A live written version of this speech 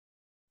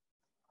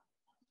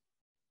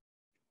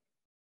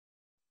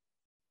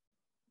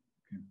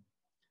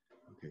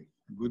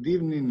Good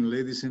evening,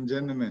 ladies and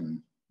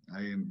gentlemen. I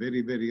am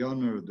very, very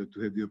honored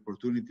to have the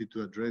opportunity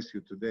to address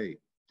you today.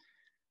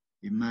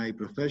 In my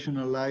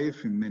professional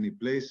life, in many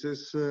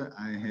places,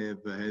 I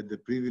have had the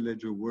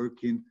privilege of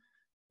working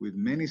with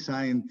many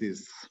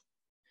scientists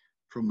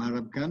from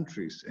Arab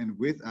countries and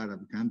with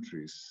Arab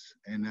countries.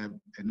 And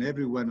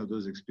every one of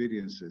those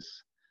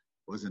experiences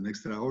was an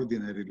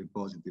extraordinarily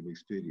positive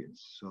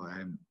experience. So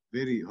I am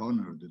very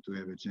honored to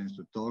have a chance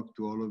to talk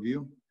to all of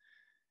you.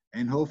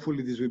 And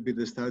hopefully this will be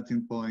the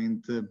starting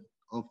point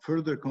of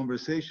further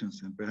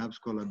conversations and perhaps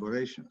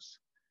collaborations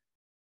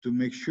to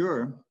make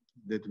sure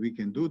that we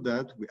can do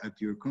that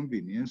at your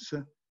convenience.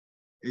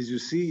 As you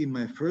see in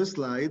my first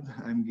slide,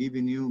 I'm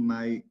giving you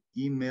my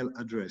email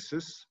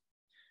addresses.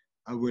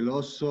 I will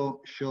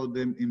also show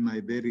them in my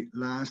very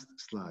last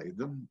slide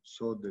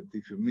so that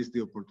if you miss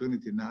the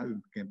opportunity now,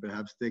 you can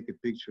perhaps take a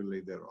picture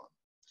later on.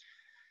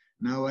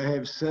 Now I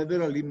have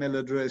several email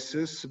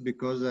addresses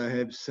because I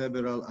have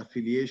several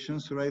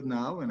affiliations right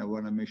now and I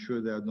want to make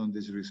sure that I don't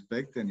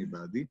disrespect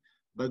anybody,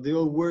 but they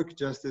all work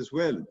just as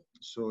well.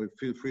 So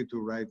feel free to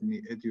write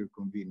me at your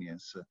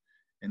convenience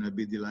and I'll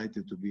be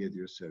delighted to be at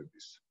your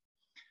service.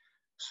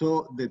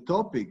 So the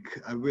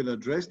topic I will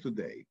address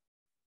today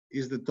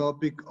is the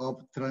topic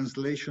of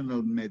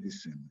translational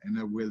medicine, and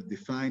I will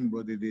define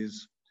what it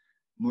is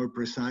more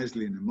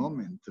precisely in a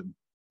moment.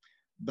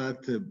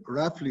 But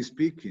roughly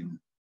speaking,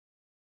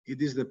 it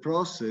is the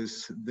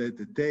process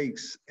that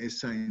takes a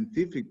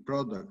scientific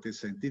product, a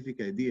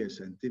scientific idea, a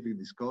scientific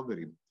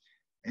discovery,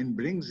 and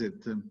brings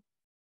it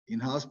in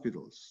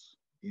hospitals,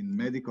 in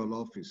medical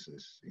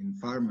offices, in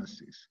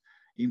pharmacies,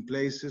 in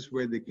places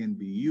where they can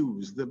be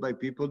used by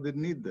people that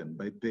need them,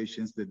 by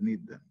patients that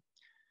need them.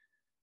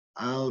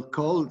 I've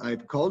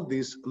called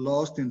this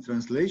lost in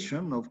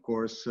translation, of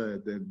course,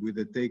 with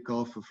a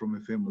takeoff from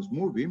a famous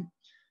movie,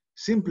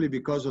 simply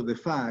because of the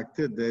fact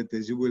that,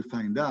 as you will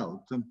find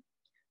out,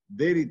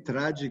 very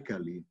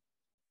tragically,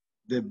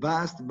 the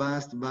vast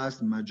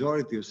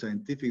majority of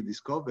scientific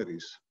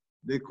discoveries,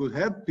 they could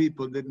help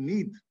people that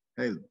need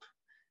help,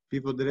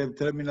 people that have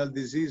terminal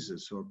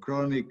diseases or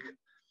chronic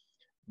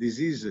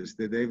diseases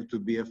that they have to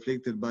be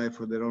afflicted by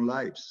for their own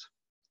lives.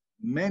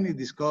 Many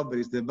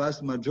discoveries, the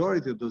vast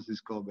majority of those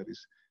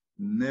discoveries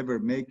never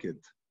make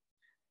it.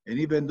 And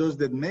even those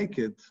that make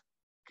it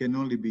can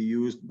only be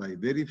used by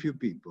very few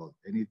people,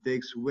 and it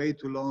takes way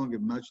too long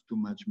and much too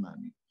much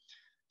money.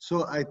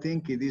 So I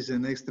think it is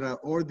an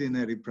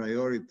extraordinary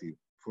priority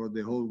for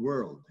the whole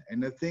world.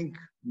 And I think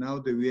now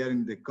that we are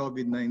in the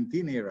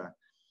COVID-19 era,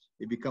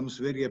 it becomes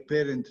very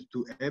apparent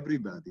to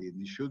everybody,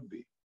 and it should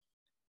be,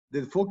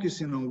 that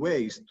focusing on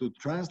ways to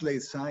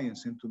translate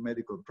science into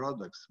medical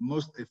products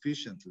most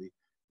efficiently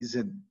is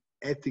an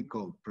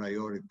ethical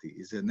priority,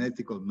 is an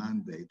ethical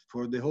mandate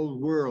for the whole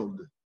world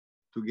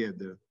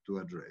together to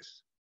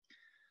address.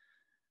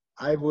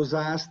 I was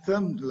asked,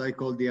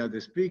 like all the other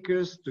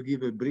speakers, to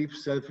give a brief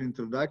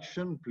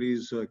self-introduction.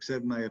 Please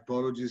accept my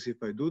apologies if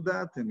I do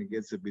that, and it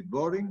gets a bit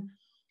boring.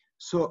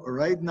 So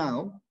right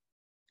now,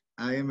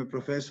 I am a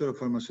professor of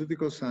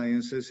pharmaceutical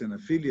sciences and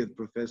affiliate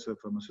professor of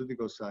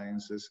pharmaceutical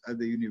sciences at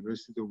the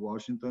University of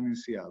Washington in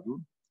Seattle.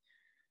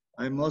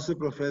 I'm also a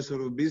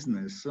professor of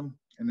business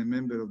and a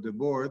member of the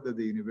board at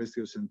the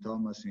University of St.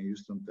 Thomas in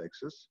Houston,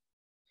 Texas.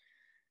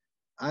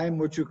 I'm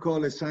what you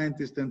call a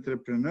scientist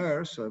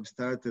entrepreneur, so I've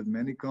started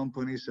many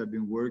companies, I've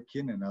been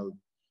working, and I'll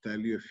tell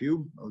you a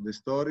few of the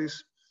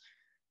stories.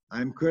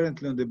 I'm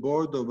currently on the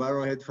board of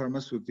Arrowhead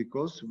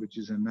Pharmaceuticals, which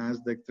is a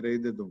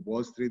NASDAQ-traded or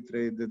Wall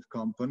Street-traded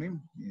company.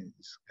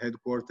 It's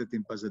headquartered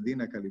in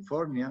Pasadena,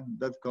 California.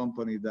 That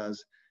company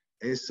does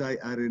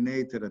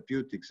siRNA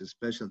therapeutics, a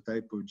special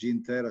type of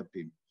gene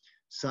therapy,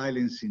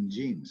 silencing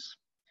genes.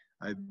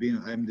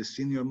 I'm the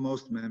senior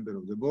most member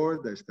of the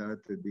board. I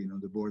started being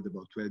on the board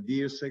about 12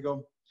 years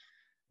ago,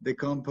 the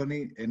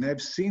company, and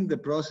I've seen the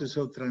process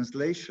of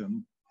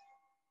translation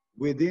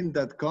within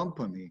that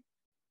company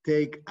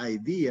take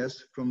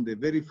ideas from the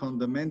very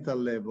fundamental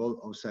level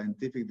of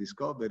scientific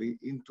discovery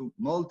into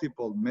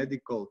multiple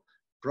medical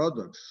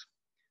products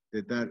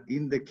that are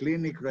in the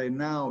clinic right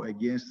now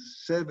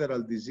against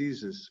several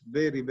diseases,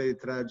 very, very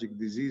tragic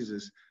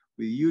diseases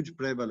with huge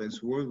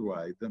prevalence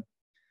worldwide.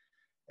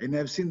 And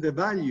I've seen the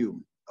value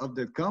of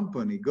that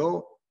company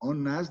go on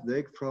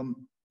NASDAQ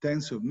from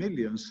tens of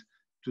millions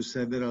to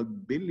several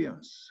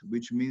billions,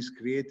 which means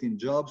creating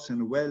jobs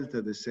and wealth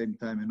at the same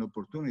time and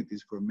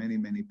opportunities for many,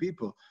 many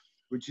people,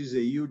 which is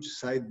a huge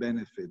side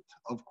benefit,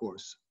 of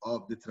course,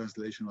 of the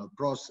translational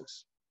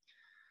process.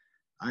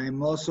 I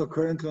am also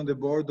currently on the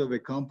board of a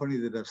company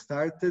that I've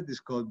started. It's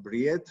called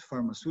Briette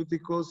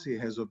Pharmaceuticals. It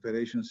has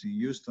operations in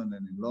Houston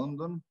and in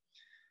London.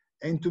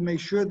 And to make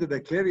sure that I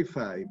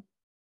clarify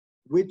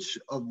which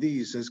of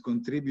these has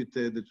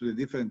contributed to the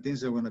different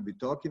things I want to be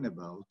talking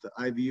about,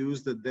 I've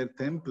used their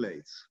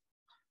templates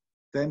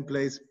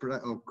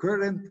of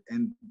current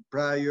and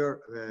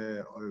prior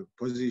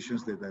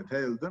positions that I've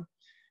held,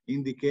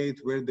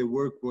 indicate where the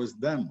work was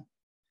done.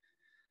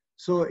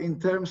 So in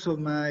terms of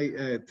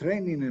my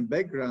training and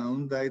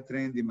background, I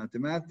trained in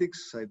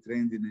mathematics, I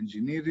trained in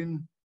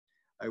engineering,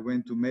 I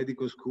went to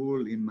medical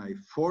school in my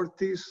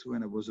 40s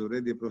when I was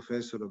already a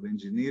professor of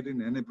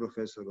engineering and a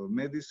professor of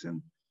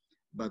medicine,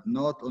 but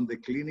not on the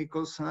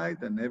clinical side.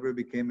 I never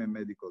became a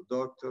medical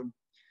doctor.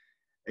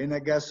 And I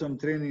got some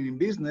training in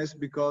business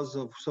because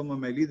of some of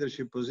my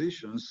leadership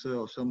positions,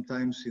 so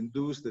sometimes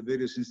induced the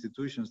various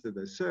institutions that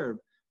I serve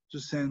to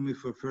send me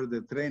for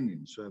further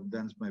training. So I've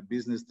done my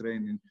business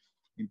training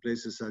in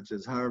places such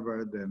as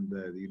Harvard and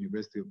the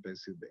University of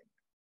Pennsylvania.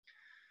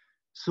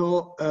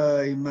 So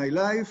in my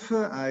life,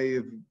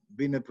 I've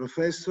been a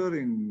professor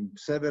in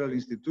several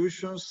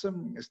institutions.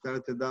 I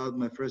started out,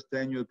 my first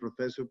tenured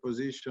professor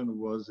position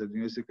was at the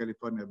University of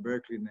California,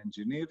 Berkeley in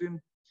engineering.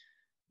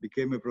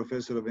 Became a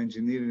professor of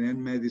engineering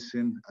and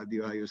medicine at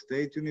the Ohio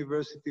State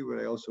University,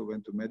 where I also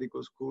went to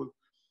medical school.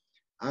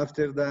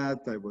 After that,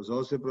 I was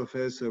also a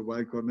professor at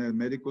Weill Cornell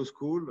Medical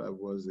School,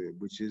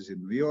 which is in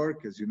New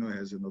York, as you know,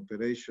 has an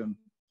operation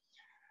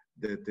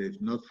that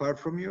is not far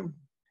from you.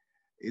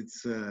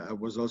 I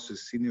was also a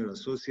senior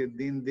associate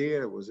dean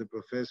there. I was a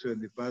professor and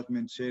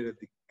department chair at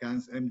the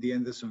MD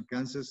Anderson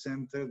Cancer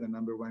Center, the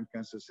 #1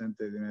 cancer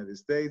center in the United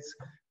States,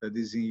 that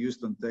is in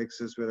Houston,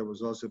 Texas, where I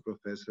was also a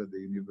professor at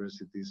the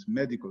university's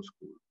medical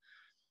school.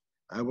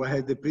 I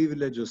had the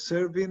privilege of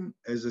serving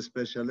as a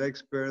special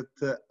expert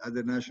at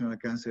the National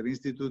Cancer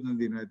Institute in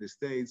the United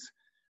States,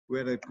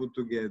 where I put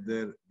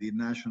together the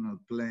national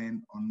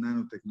plan on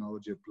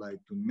nanotechnology applied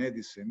to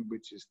medicine,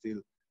 which is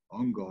still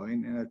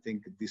ongoing, and I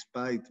think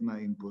despite my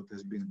input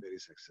has been very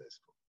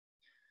successful.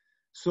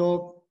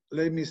 So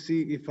let me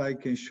see if I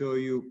can show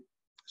you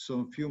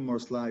some few more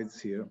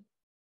slides here.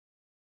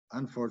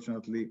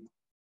 Unfortunately,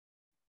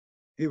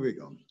 here we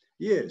go.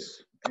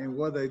 Yes, and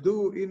what I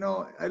do, you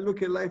know, I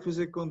look at life as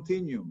a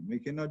continuum. We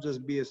cannot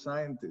just be a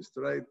scientist,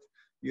 right?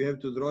 You have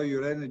to draw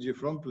your energy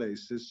from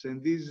places,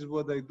 and this is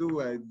what I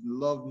do. I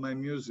love my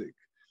music.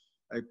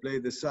 I play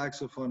the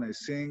saxophone, I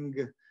sing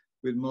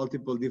with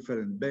multiple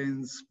different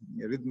bands,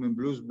 a rhythm and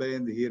blues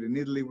band here in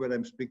Italy, where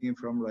I'm speaking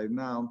from right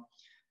now.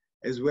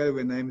 As well,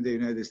 when I'm in the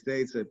United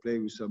States, I play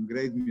with some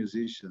great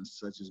musicians,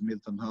 such as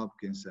Milton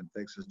Hopkins and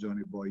Texas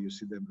Johnny Boy. You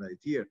see them right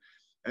here.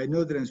 I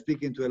know that I'm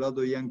speaking to a lot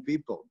of young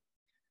people.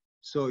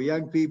 So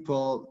young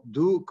people,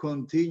 do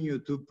continue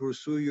to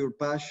pursue your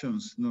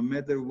passions, no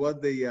matter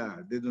what they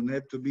are. They don't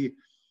have to be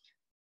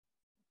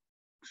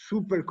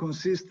super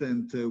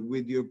consistent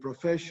with your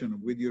profession,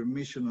 with your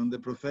mission on the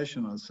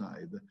professional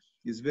side.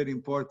 It's very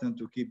important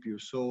to keep your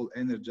soul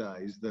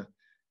energized.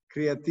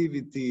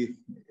 Creativity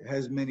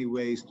has many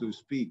ways to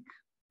speak,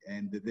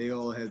 and they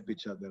all help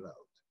each other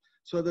out.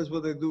 So that's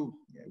what I do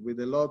with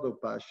a lot of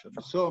passion.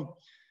 So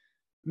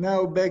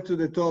now back to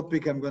the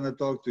topic I'm going to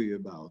talk to you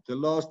about, the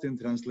lost in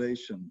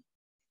translation.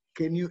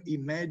 Can you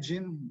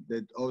imagine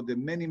that of the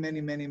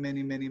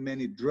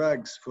many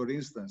drugs, for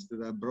instance,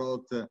 that are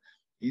brought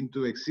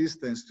into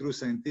existence through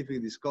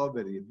scientific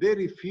discovery,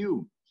 very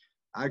few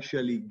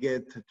actually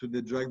get to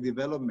the drug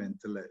development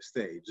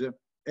stage.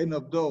 And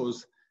of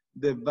those,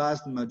 the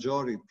vast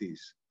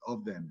majorities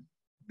of them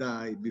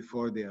die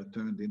before they are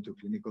turned into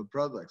clinical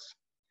products.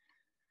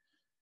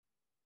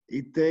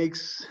 It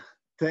takes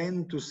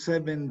 10 to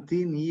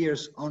 17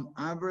 years on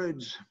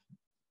average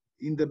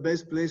in the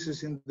best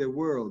places in the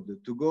world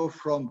to go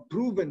from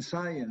proven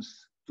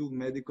science to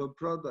medical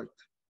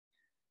product.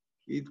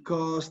 It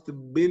costs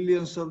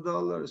billions of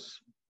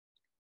dollars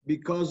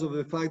because of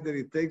the fact that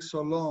it takes so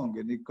long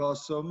and it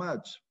costs so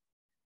much.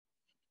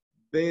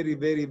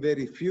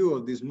 Very few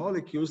of these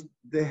molecules,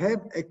 they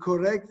have a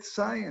correct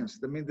science.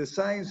 I mean, the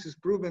science is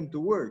proven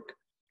to work,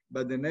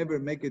 but they never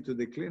make it to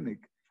the clinic.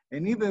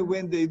 And even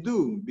when they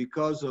do,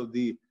 because of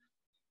the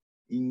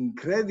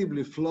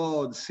incredibly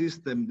flawed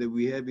system that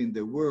we have in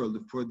the world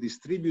for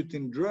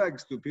distributing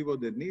drugs to people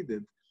that need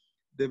it,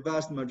 the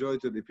vast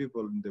majority of the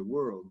people in the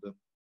world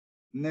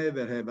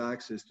never have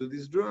access to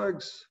these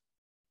drugs.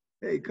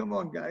 Hey, come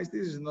on, guys,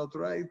 this is not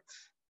right.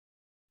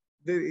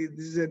 This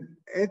is an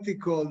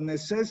ethical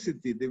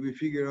necessity that we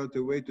figure out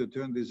a way to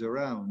turn this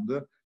around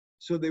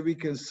so that we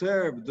can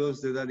serve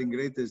those that are in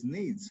greatest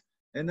needs.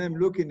 And I'm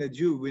looking at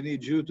you. We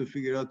need you to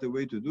figure out a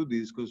way to do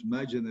this because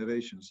my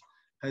generations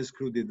has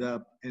screwed it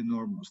up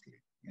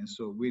enormously. And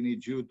so we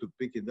need you to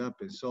pick it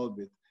up and solve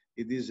it.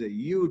 It is a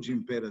huge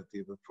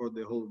imperative for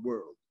the whole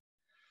world.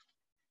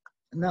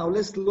 Now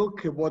let's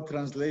look at what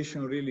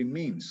translation really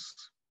means.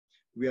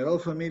 We are all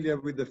familiar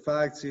with the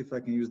facts. If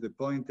I can use the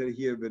pointer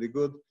here, very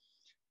good.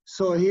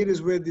 So here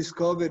is where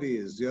discovery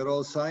is. You're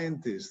all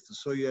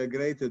scientists, so you are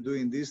great at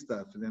doing this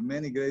stuff. There are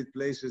many great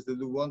places that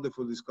do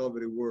wonderful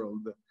discovery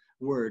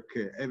work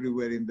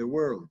everywhere in the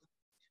world.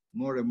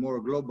 More and more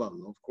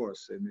global, of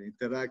course, an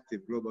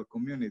interactive global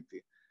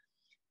community.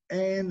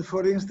 And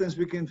for instance,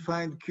 we can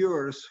find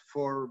cures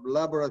for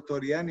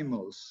laboratory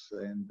animals,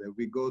 and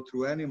we go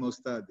through animal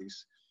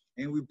studies,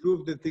 and we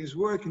prove that things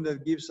work, and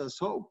that gives us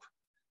hope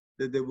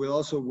that they will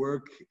also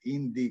work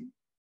in the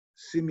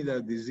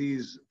similar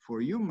disease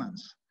for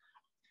humans.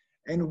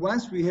 And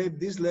once we have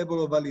this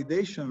level of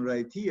validation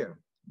right here,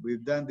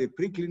 we've done the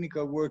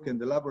preclinical work and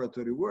the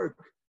laboratory work,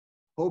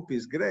 hope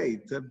is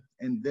great,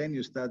 and then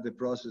you start the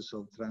process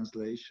of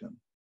translation.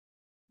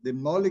 the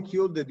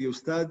molecule that you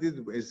studied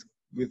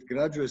with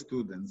graduate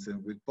students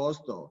and with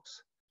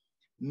postdocs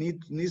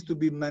needs to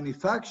be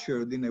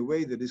manufactured in a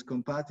way that is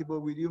compatible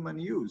with human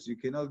use. You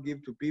cannot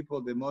give to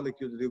people the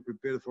molecule that you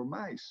prepared for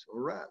mice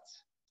or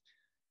rats.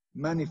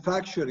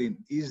 Manufacturing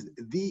is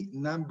the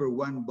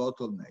 #1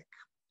 bottleneck.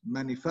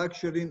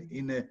 Manufacturing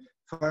in a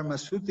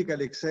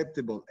pharmaceutically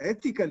acceptable,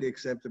 ethically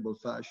acceptable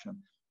fashion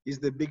is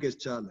the biggest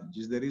challenge,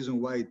 is the reason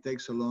why it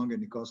takes so long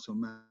and it costs so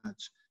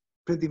much.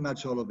 Pretty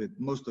much all of it,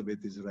 most of it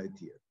is right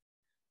here.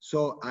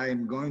 So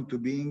I'm going to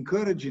be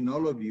encouraging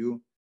all of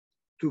you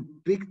to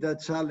pick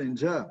that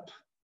challenge up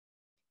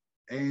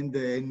and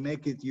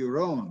make it your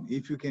own.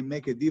 If you can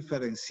make a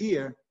difference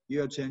here,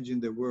 you are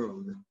changing the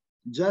world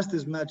just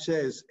as much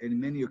as, in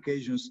many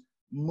occasions,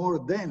 more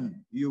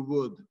than you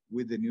would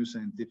with the new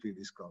scientific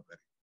discovery.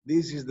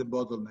 This is the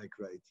bottleneck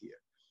right here.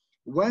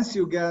 Once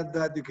you got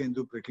that, you can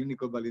do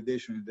preclinical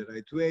validation in the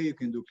right way, you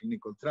can do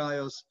clinical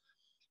trials.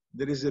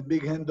 There is a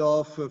big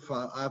handoff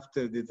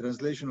after the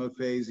translational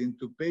phase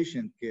into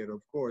patient care,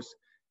 of course,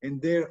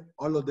 and there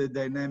all of the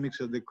dynamics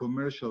of the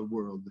commercial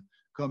world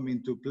come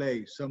into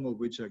play, some of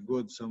which are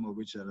good, some of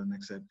which are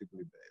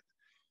unacceptably bad.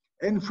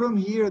 And from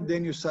here,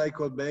 then you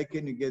cycle back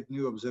and you get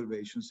new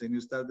observations and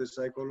you start the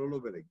cycle all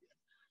over again.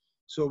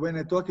 So when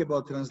I talk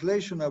about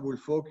translation, I will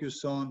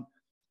focus on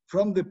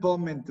from the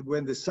moment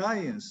when the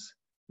science,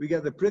 we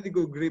got a pretty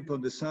good grip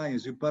on the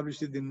science. You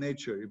publish it in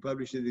Nature, you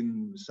publish it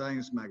in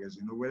Science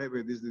magazine, or wherever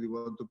it is that you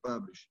want to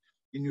publish,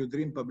 in your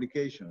dream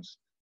publications.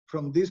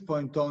 From this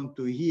point on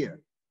to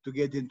here, to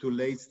get into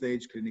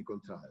late-stage clinical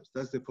trials.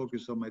 That's the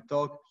focus of my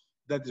talk.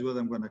 That is what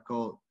I'm going to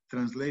call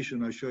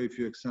translation. I'll show you a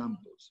few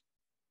examples.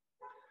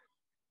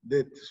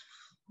 The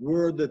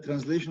word the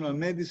translational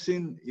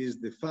medicine is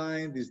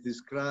defined, is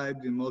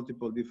described in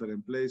multiple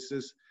different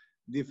places.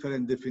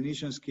 Different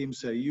definition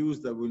schemes are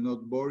used. I will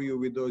not bore you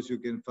with those. You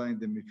can find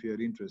them if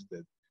you're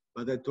interested.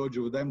 But I told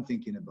you what I'm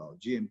thinking about: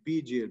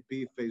 GMP,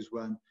 GLP, phase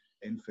 1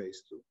 and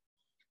phase 2.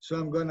 So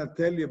I'm going to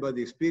tell you about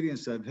the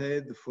experience I've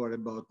had for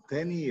about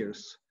 10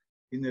 years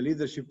in a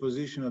leadership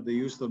position at the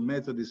Houston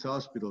Methodist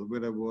Hospital,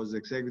 where I was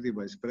executive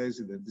vice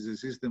president. It's a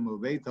system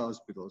of 8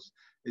 hospitals,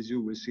 as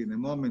you will see in a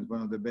moment,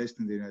 one of the best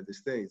in the United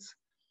States.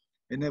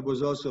 And I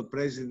was also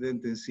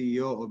president and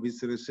CEO of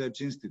its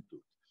research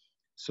institute.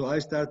 So I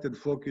started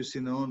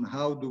focusing on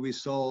how do we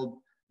solve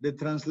the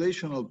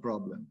translational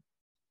problem.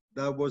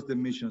 That was the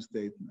mission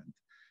statement.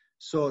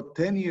 So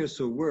 10 years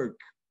of work,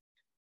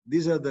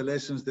 these are the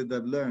lessons that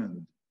I've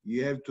learned.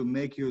 You have to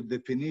make your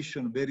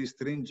definition very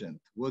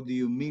stringent. What do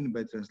you mean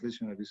by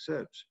translational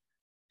research?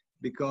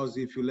 Because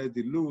if you let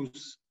it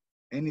loose,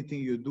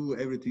 anything you do,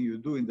 everything you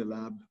do in the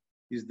lab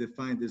is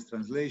defined as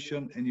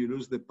translation, and you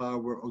lose the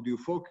power of your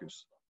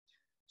focus.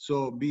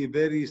 So be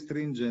very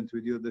stringent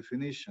with your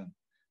definition.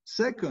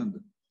 Second,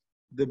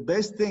 the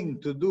best thing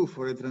to do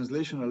for a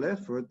translational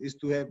effort is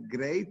to have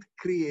great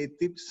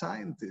creative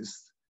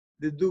scientists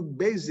that do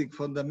basic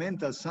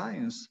fundamental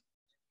science.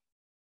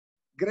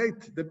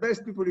 Great, the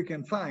best people you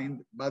can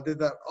find, but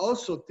that are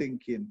also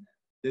thinking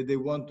that they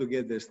want to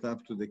get their stuff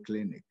to the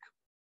clinic,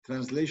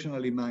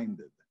 translationally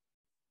minded.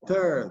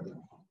 Third,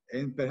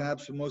 and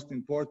perhaps most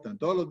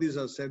important, all of these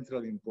are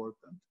centrally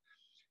important,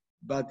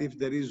 but if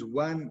there is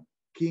one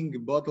king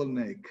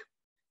bottleneck,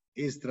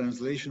 is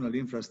translational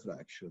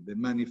infrastructure, the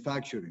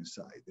manufacturing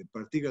side, in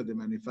particular the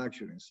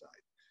manufacturing side.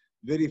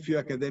 Very few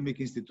academic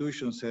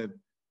institutions have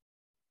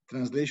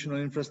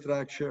translational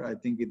infrastructure. I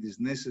think it is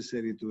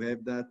necessary to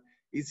have that.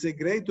 It's a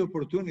great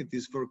opportunity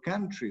for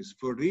countries,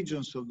 for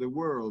regions of the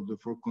world,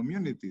 for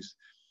communities.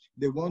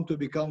 They want to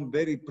become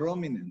very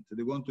prominent.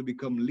 They want to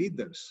become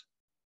leaders.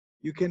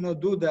 You cannot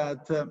do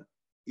that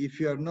if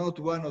you are not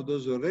one of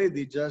those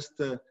already, just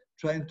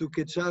trying to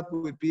catch up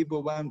with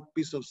people one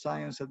piece of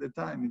science at a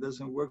time. It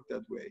doesn't work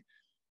that way.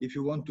 If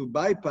you want to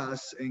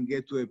bypass and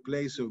get to a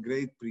place of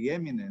great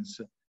preeminence,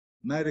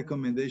 my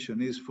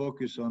recommendation is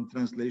focus on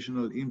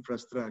translational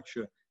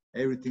infrastructure.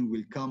 Everything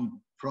will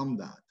come from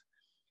that.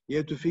 You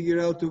have to figure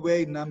out a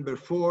way, number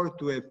 4,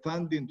 to have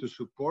funding to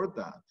support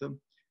that.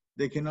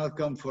 They cannot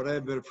come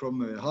forever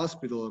from a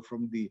hospital or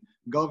from the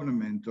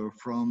government or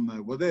from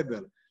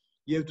whatever.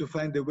 You have to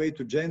find a way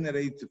to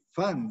generate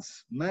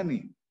funds,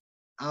 money,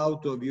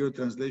 out of your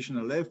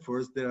translational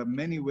efforts. There are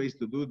many ways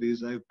to do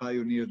this. I've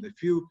pioneered a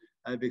few.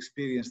 I've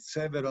experienced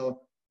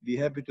several. Be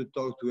happy to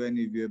talk to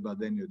any of you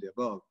about any of the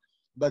above.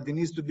 But it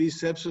needs to be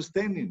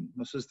self-sustaining.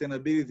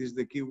 Sustainability is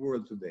the key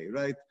word today,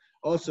 right?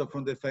 Also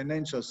from the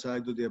financial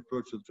side of the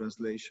approach to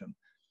translation.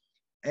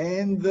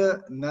 And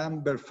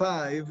number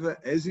 5,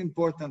 as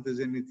important as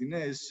anything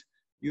else,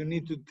 you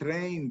need to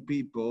train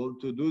people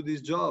to do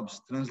these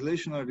jobs.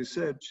 Translational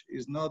research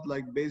is not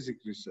like basic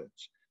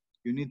research.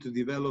 You need to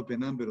develop a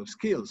number of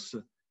skills,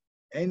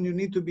 and you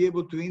need to be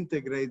able to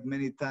integrate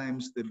many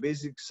times the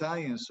basic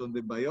science on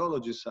the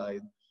biology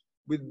side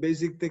with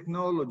basic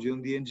technology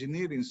on the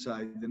engineering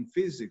side and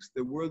physics.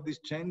 The world is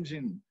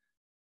changing.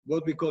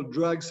 What we call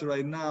drugs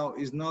right now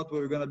is not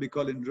what we're going to be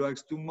calling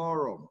drugs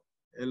tomorrow.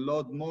 A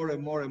lot more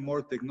and more and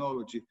more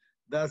technology.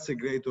 That's a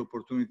great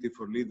opportunity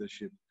for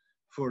leadership.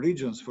 for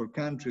regions, for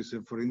countries,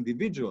 and for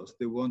individuals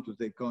that want to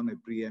take on a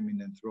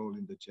preeminent role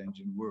in the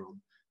changing world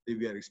that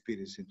we are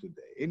experiencing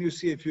today. And you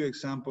see a few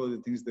examples of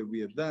the things that we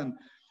have done.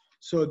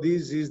 So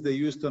this is the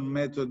Houston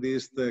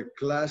Methodist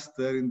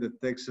cluster in the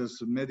Texas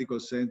Medical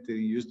Center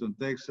in Houston,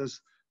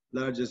 Texas,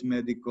 largest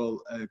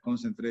medical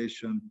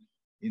concentration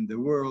in the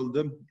world,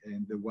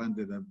 and the one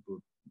that I'm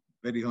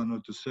very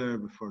honored to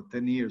serve for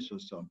 10 years or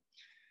so.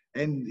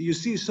 And you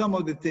see some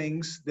of the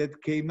things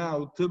that came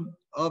out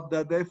of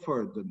that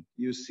effort.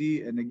 You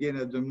see, and again,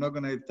 I'm not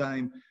going to have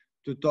time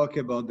to talk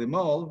about them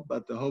all,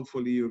 but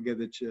hopefully you get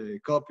a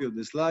copy of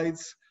the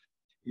slides.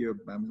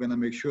 I'm going to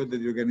make sure that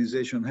the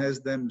organization has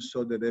them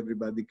so that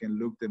everybody can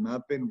look them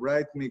up and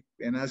write me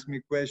and ask me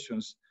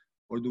questions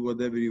or do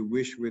whatever you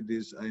wish with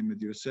this. I'm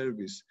at your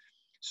service.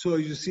 So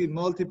you see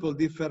multiple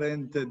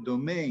different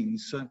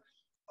domains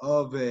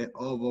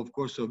of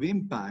course, of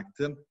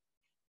impact,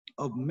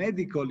 of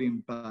medical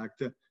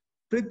impact,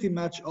 pretty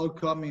much all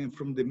coming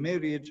from the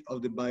marriage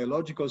of the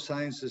biological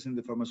sciences and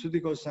the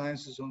pharmaceutical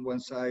sciences on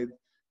one side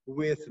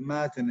with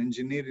math and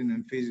engineering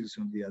and physics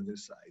on the other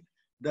side.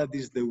 That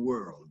is the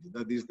world.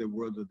 That is the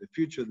world of the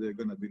future they're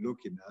going to be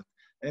looking at,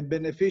 and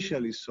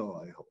beneficially so,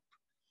 I hope.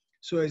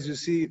 So as you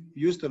see,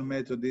 Houston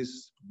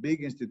Methodist,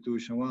 big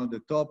institution, one of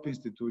the top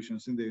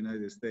institutions in the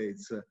United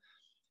States,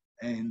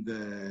 and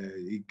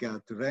it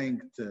got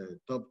ranked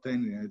top 10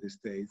 in the United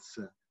States,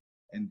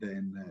 and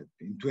then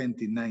in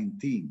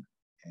 2019.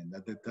 And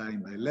at the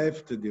time I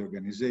left the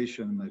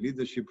organization, my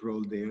leadership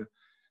role there,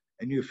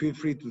 and you feel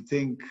free to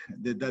think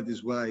that that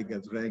is why I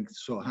got ranked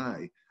so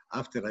high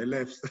after I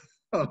left.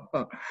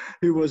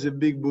 It was a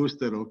big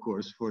booster, of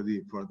course, for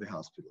the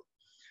hospital.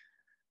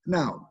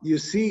 Now, you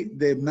see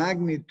the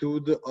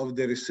magnitude of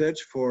the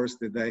research force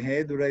that I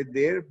had right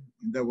there.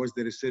 That was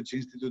the research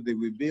institute that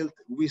we built.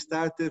 We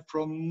started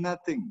from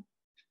nothing.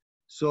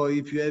 So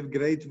if you have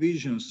great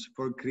visions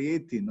for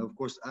creating, of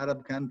course,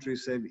 Arab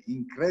countries have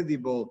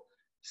incredible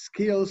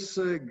skills,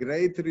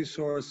 great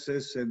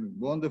resources, and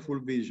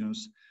wonderful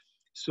visions.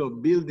 So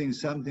building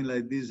something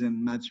like this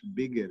and much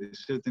bigger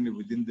is certainly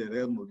within the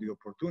realm of the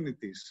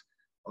opportunities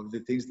of the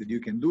things that you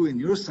can do in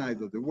your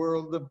side of the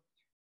world.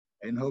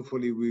 And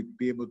hopefully we'll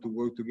be able to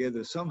work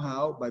together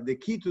somehow. But the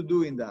key to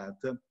doing that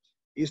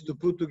is to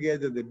put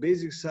together the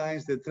basic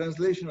science, the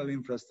translational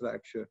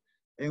infrastructure.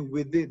 And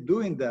with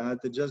doing that,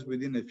 just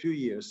within a few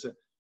years,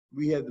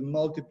 we had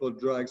multiple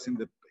drugs in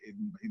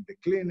the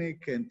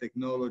clinic and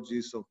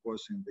technologies, of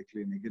course, in the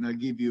clinic. And I'll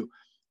give you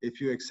a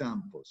few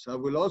examples. I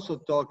will also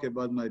talk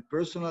about my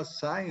personal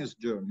science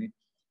journey,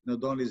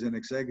 not only as an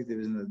executive,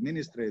 as an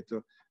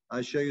administrator.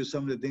 I'll show you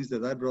some of the things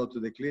that I brought to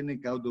the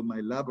clinic out of my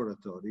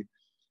laboratory.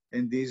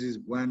 And this is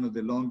one of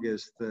the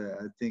longest,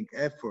 I think,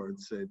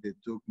 efforts that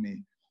took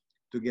me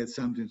to get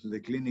something to the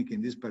clinic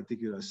in this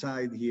particular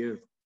site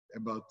here,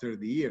 about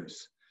 30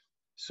 years.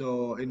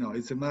 So, you know,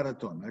 it's a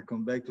marathon. I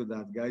come back to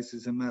that, guys.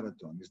 It's a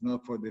marathon. It's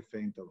not for the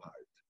faint of heart.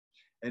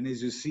 And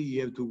as you see,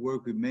 you have to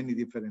work with many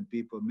different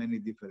people, many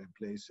different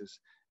places,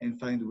 and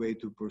find a way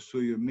to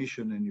pursue your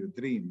mission and your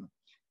dream.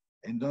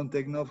 And don't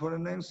take no for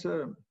an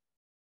answer.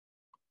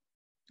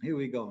 Here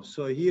we go.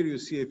 So here you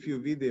see a few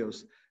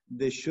videos.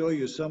 They show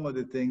you some of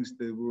the things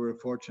that we were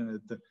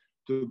fortunate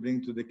to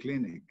bring to the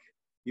clinic.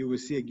 You will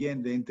see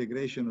again the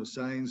integration of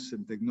science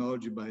and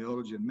technology,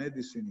 biology and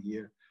medicine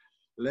here.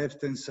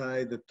 Left-hand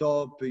side, the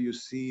top, you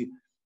see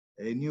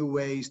new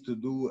ways to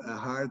do a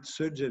heart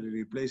surgery,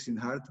 replacing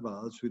heart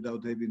valves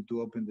without having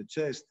to open the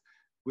chest,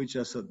 which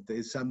is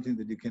something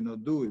that you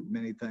cannot do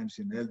many times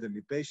in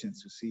elderly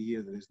patients. You see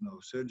here, there is no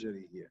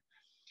surgery here.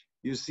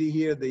 You see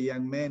here the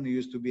young man who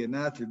used to be an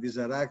athlete. These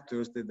are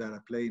actors that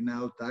are playing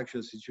out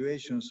actual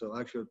situations of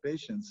actual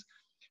patients.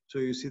 So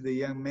you see the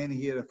young man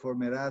here, a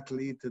former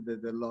athlete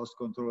that lost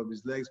control of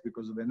his legs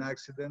because of an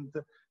accident.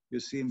 You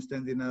see him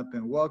standing up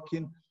and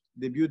walking.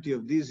 The beauty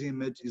of this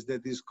image is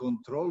that he's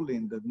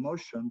controlling that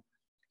motion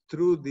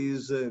through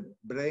this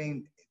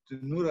brain to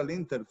neural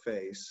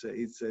interface.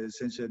 It's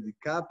essentially the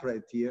cap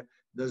right here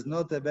does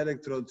not have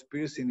electrodes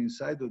piercing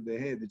inside of the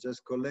head. It's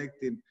just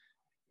collecting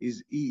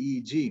his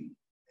EEG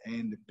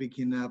and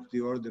picking up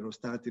the order of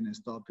starting and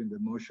stopping the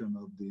motion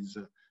of this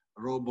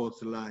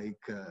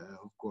robot-like,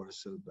 of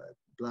course,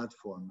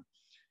 platform.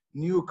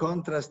 New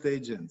contrast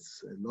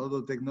agents, a lot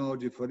of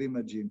technology for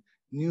imaging,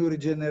 new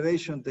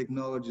regeneration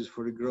technologies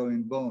for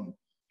growing bone.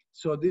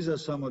 So these are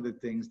some of the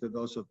things that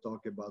also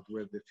talk about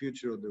where the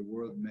future of the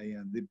world may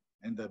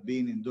end up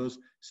being in those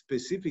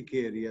specific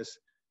areas.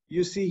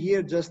 You see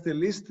here just a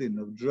listing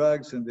of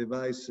drugs and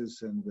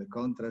devices and the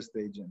contrast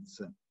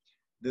agents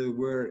that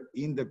were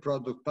in the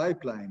product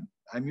pipeline.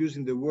 I'm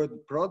using the word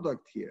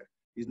product here.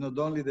 It's not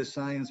only the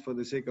science for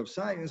the sake of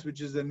science,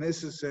 which is the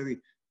necessary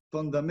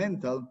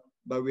fundamental,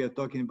 but we are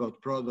talking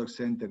about products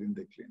entering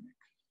the clinic.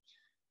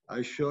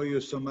 I show you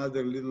some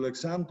other little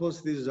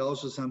examples. This is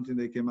also something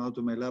that came out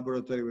of my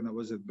laboratory when I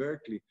was at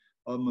Berkeley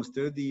almost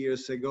 30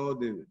 years ago.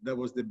 That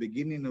was the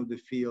beginning of the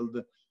field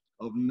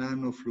of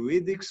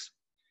nanofluidics.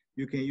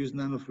 You can use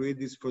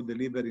nanofluidics for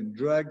delivering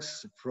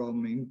drugs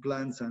from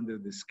implants under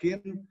the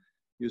skin.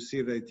 You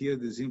see right here,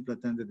 this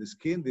implant under the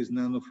skin, this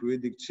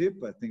nanofluidic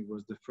chip, I think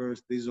was the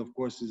first. This, of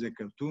course, is a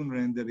cartoon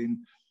rendering.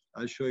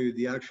 I'll show you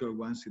the actual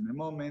ones in a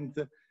moment.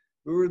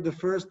 We were the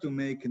first to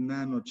make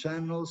nano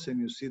channels, and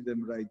you see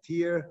them right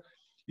here,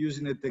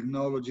 using a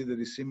technology that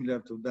is similar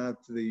to that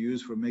they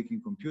use for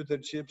making computer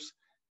chips.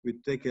 We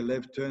take a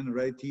left turn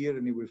right here,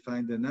 and you will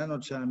find a nano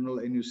channel,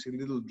 and you see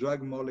little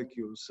drug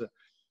molecules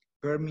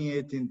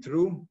permeating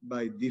through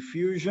by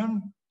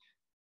diffusion.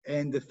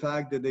 And the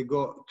fact that they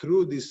go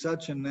through this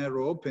such a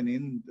narrow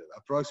opening,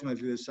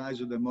 approximately the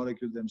size of the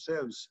molecule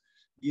themselves,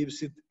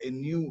 gives it a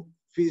new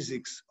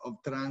physics of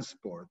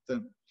transport,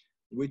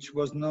 which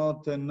was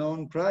not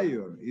known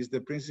prior. Is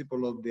the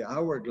principle of the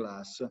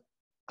hourglass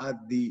at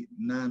the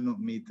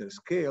nanometer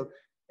scale.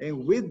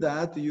 And with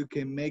that, you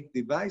can make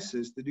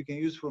devices that you can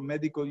use for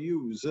medical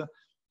use.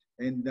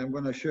 And I'm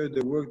going to show you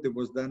the work that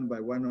was done by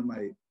one of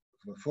my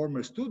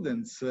former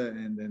students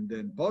and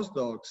then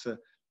postdocs,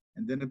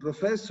 and then a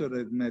professor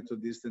at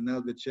Methodist, and now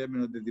the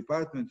chairman of the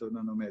Department of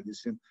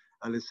Nanomedicine,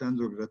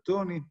 Alessandro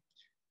Grattoni.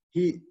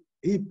 He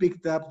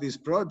picked up this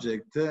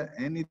project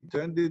and he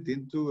turned it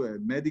into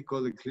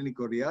medical and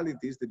clinical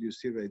realities that you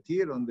see right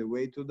here on the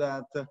way to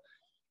that,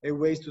 a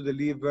ways to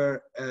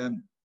deliver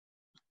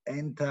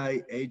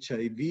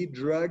anti-HIV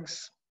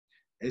drugs,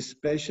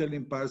 especially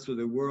in parts of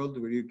the world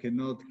where you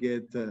cannot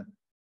get, where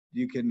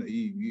you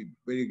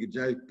can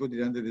just put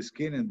it under the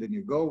skin and then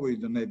you go, where you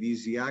don't have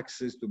easy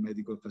access to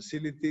medical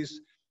facilities.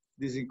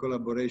 This in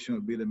collaboration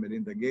with Bill and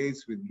Melinda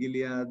Gates, with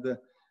Gilead,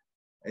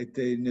 a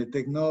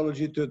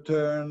technology to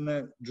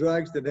turn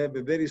drugs that have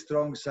a very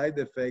strong side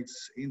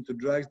effects into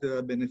drugs that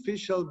are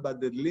beneficial,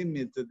 but that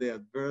limit the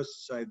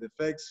adverse side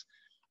effects.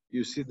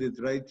 You see that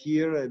right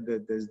here,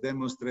 that is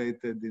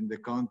demonstrated in the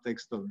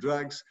context of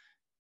drugs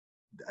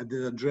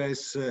that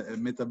address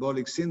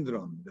metabolic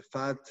syndrome. The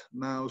fat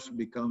mouse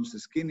becomes a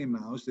skinny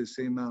mouse, the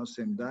same mouse,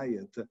 same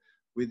diet,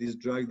 with this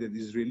drug that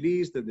is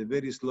released at a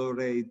very slow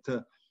rate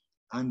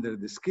under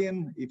the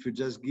skin. If you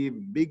just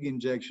give big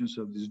injections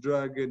of this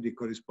drug, the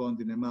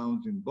corresponding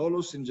amount in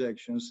bolus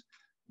injections,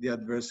 the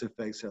adverse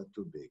effects are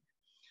too big.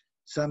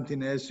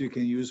 Something else you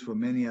can use for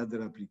many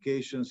other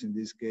applications, in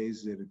this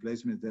case, the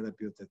replacement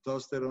therapy of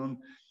testosterone.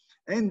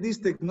 And this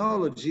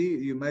technology,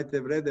 you might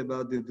have read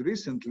about it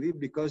recently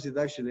because it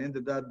actually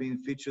ended up being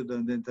featured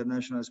on the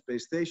International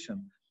Space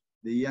Station.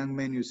 The young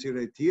man you see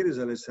right here is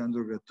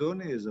Alessandro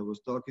Grattoni, as I was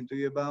talking to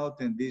you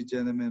about, and this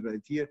gentleman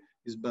right here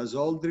is Buzz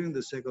Aldrin,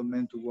 the second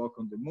man to walk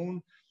on the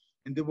moon.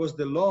 And there was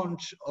the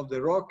launch of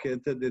the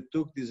rocket that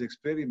took this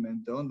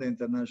experiment on the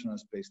International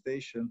Space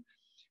Station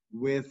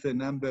with a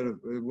number,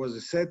 it was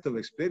a set of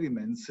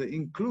experiments,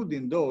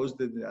 including those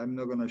that I'm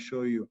not going to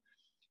show you.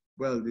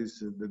 Well, this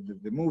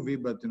the movie,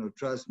 but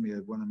trust me, I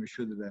want to make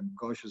sure that I'm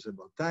cautious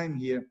about time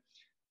here.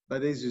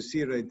 But as you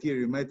see right here,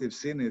 you might have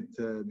seen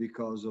it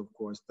because, of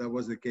course, that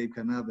was the Cape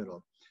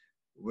Canaveral,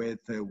 when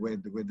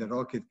the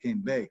rocket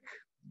came back,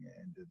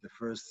 and the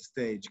first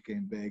stage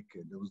came back.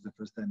 That was the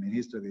first time in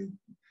history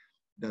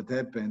that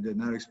happened,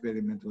 and our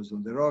experiment was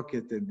on the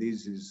rocket, and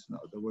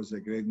that was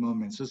a great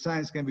moment. So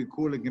science can be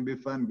cool, it can be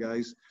fun,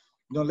 guys.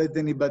 Don't let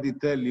anybody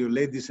tell you,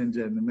 ladies and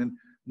gentlemen,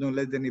 don't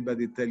let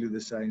anybody tell you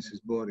the science is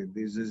boring.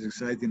 This is as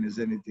exciting as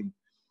anything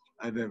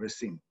I've ever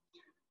seen.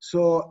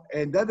 So,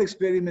 and that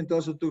experiment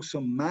also took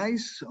some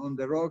mice on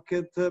the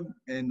rocket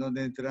and on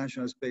the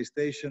International Space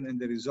Station, and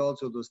the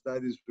results of those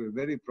studies were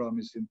very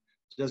promising,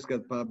 just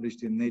got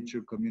published in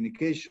Nature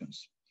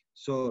Communications.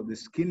 So the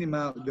skinny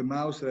mouse, the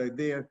mouse right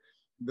there,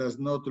 does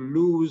not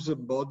lose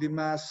body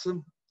mass,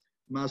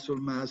 muscle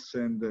mass,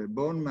 and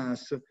bone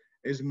mass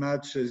as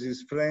much as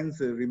his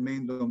friends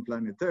remained on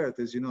planet Earth.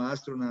 As you know,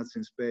 astronauts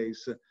in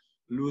space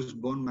lose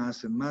bone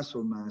mass and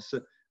muscle mass,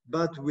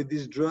 but with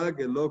this drug,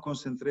 a low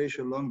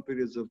concentration, long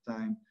periods of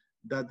time,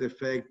 that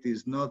effect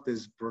is not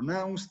as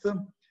pronounced,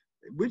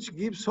 which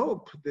gives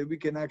hope that we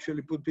can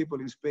actually put people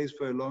in space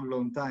for a long,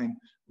 long time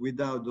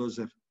without those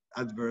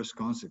adverse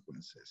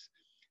consequences.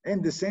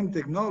 And the same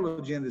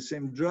technology and the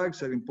same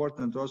drugs are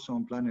important also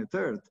on planet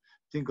Earth.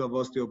 Think of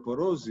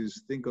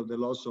osteoporosis, think of the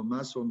loss of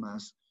muscle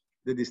mass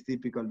that is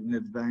typical in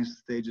advanced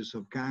stages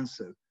of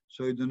cancer.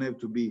 So you don't have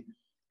to be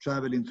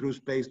traveling through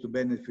space to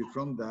benefit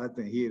from that.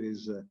 And here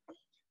is,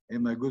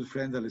 and my good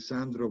friend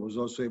Alessandro was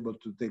also able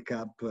to take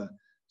up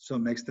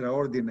some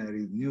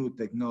extraordinary new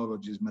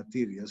technologies,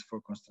 materials for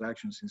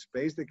constructions in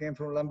space that came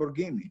from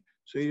Lamborghini.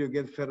 So here you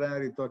get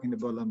Ferrari talking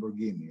about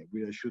Lamborghini.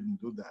 We shouldn't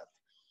do that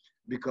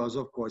because,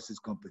 of course, it's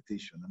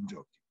competition. I'm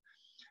joking.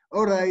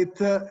 All right,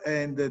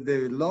 and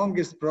the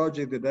longest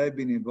project that I've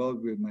been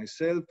involved with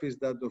myself is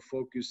that of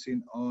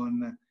focusing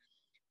on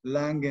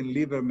lung and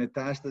liver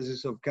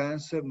metastasis of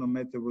cancer, no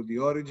matter what the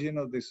origin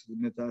of this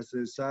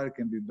metastasis are,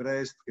 can be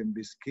breast, can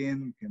be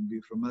skin, can be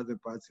from other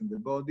parts in the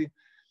body.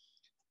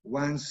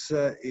 Once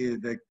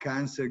the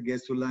cancer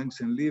gets to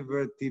lungs and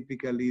liver,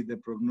 typically the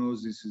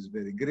prognosis is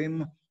very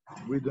grim.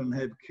 We don't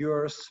have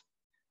cures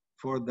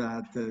for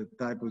that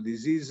type of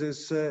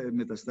diseases,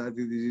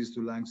 metastatic disease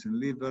to lungs and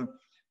liver.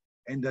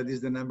 And that is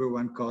the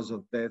 #1 cause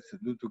of death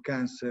due to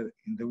cancer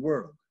in the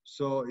world.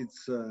 So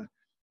it's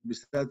We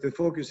started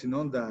focusing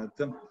on that.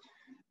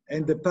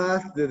 And the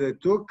path that I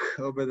took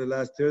over the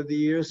last 30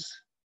 years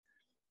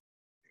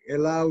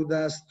allowed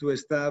us to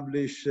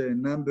establish a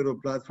number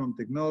of platform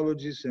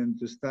technologies and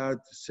to start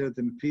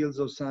certain fields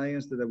of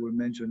science that I will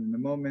mention in a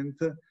moment.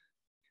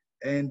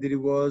 And it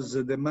was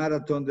the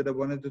marathon that I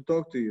wanted to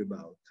talk to you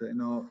about. You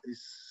know,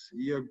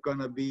 you're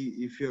gonna be,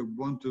 if you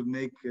want to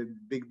make a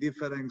big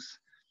difference,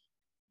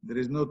 there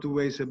is no two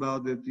ways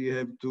about it. You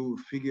have to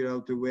figure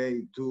out a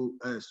way to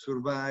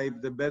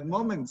survive the bad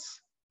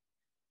moments.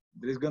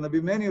 There is gonna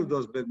be many of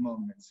those bad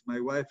moments.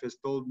 My wife has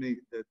told me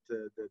that,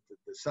 the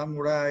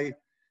samurai,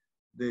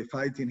 the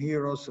fighting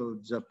heroes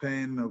of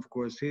Japan, of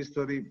course,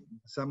 history,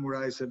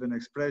 samurais have an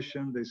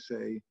expression, they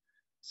say,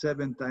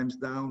 7 times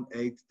down,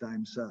 8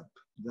 times up.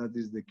 That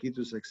is the key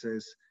to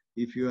success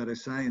if you are a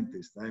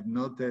scientist. I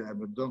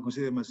don't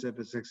consider myself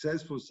a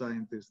successful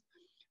scientist,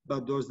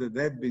 but those that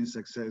have been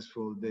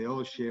successful, they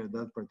all share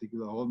that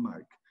particular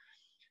hallmark.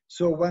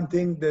 So one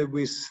thing that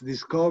we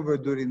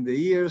discovered during the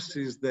years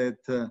is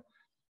that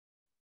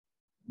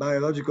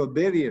biological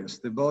barriers,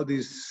 the body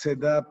is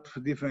set up,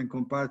 different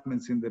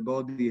compartments in the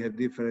body have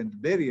different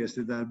barriers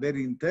that are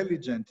very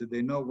intelligent.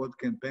 They know what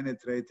can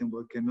penetrate and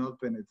what cannot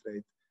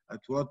penetrate, at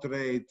what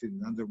rate,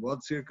 and under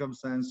what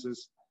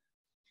circumstances.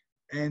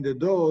 And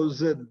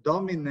those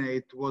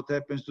dominate what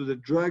happens to the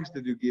drugs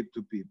that you give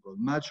to people,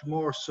 much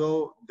more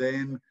so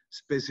than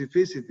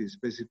specificity.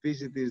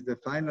 Specificity is the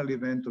final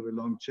event of a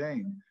long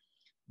chain.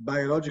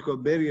 Biological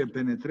barrier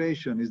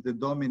penetration is the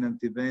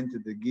dominant event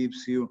that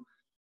gives you,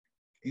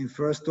 in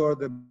first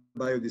order,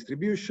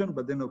 biodistribution,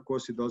 but then of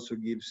course it also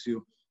gives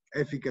you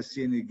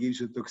efficacy and it gives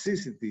you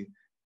toxicity.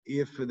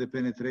 If the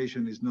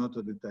penetration is not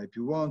of the type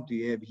you want,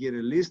 you have here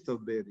a list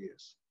of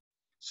barriers.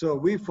 So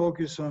we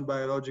focus on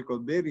biological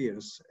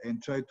barriers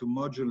and try to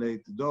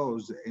modulate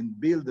those and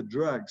build the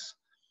drugs.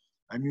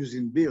 I'm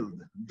using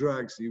build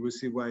drugs, you will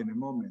see why in a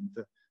moment,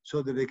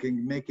 so that they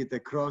can make it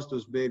across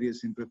those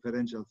barriers in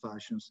preferential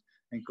fashions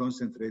and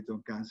concentrate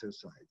on cancer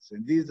sites.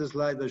 And this is the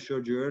slide I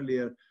showed you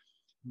earlier.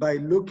 By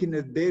looking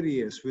at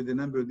barriers with a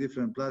number of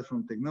different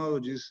platform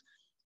technologies,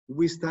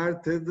 we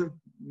started in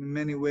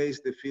many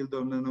ways the field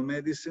of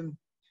nanomedicine,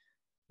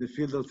 the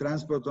field of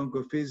transport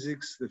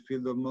oncophysics, the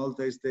field of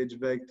multi-stage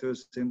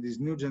vectors, and this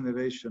new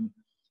generation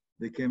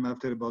that came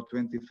after about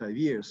 25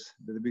 years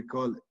that we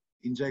call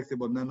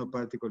injectable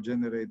nanoparticle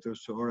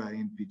generators, or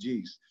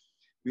INPGs.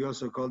 We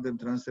also call them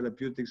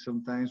transtherapeutics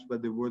sometimes,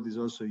 but the word is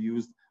also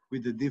used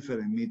with a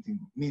different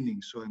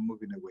meaning, so I'm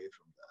moving away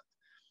from that.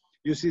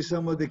 You see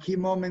some of the key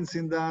moments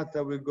in that,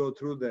 I will go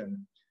through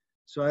them.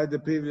 So I had the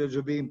privilege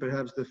of being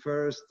perhaps the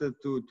first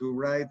to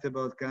write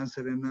about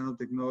cancer and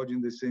nanotechnology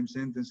in the same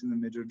sentence in a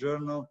major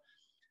journal.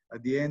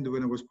 At the end,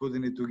 when I was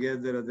putting it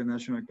together at the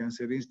National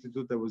Cancer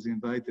Institute, I was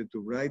invited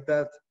to write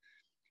that.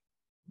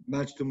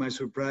 Much to my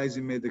surprise,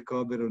 it made the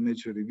cover of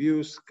Nature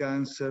Reviews.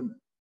 Cancer.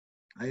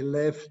 I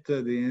left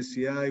the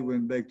NCI,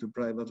 went back to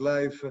private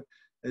life.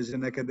 As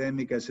an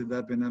academic, I set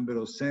up a number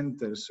of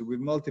centers with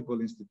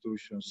multiple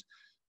institutions,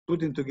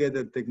 putting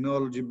together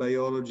technology,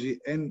 biology,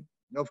 and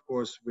of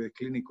course, with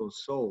clinical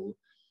soul.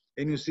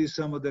 And you see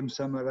some of them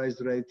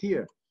summarized right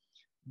here.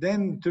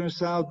 Then it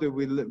turns out that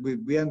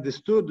we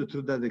understood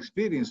through that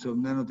experience of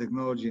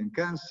nanotechnology and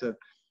cancer,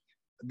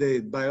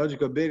 the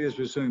biological barriers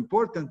were so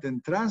important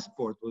and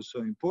transport was so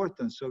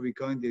important. So we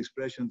coined the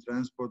expression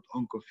transport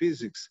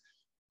oncophysics.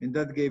 And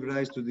that gave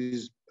rise to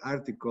this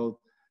article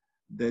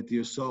that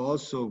you saw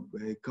also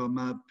come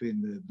up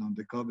on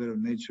the cover of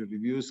Nature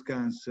Reviews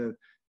Cancer.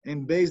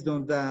 And based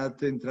on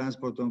that, in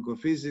transport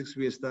oncophysics,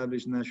 we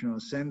established national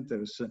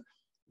centers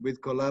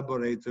with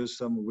collaborators,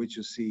 some of which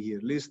you see here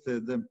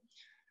listed,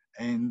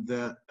 and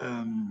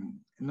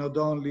not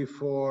only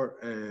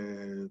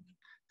for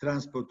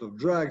transport of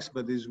drugs,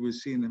 but as we'll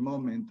see in a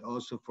moment,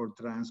 also for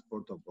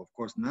transport of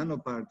course,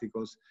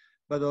 nanoparticles,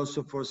 but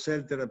also for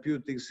cell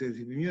therapeutics and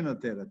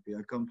immunotherapy.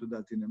 I'll come to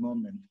that in a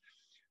moment.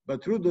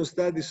 But through those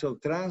studies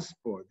of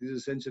transport, this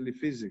is essentially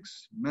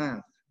physics,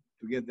 math,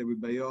 together with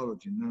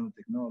biology,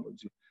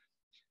 nanotechnology,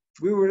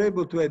 we were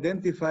able to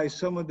identify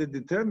some of the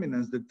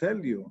determinants that tell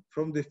you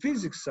from the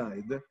physics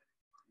side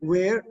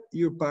where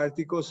your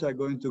particles are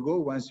going to go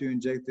once you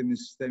inject them in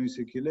systemic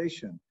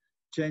circulation,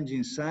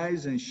 changing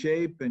size and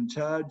shape and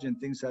charge and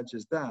things such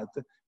as that.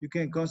 You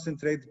can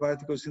concentrate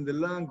particles in the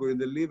lung or in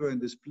the liver and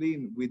the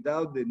spleen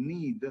without the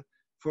need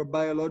for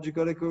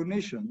biological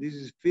recognition. This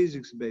is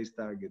physics-based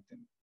targeting.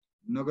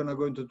 I'm not going to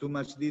go into too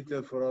much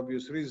detail for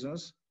obvious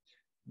reasons,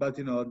 but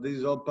you know, this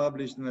is all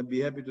published and I'd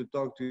be happy to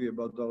talk to you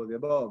about all of the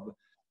above.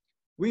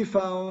 We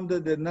found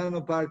that the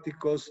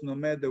nanoparticles, no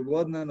matter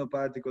what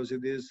nanoparticles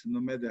it is,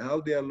 no matter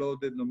how they are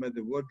loaded, no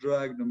matter what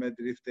drug, no matter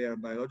if they are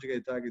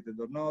biologically targeted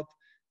or not,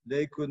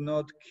 they could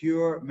not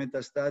cure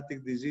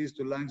metastatic disease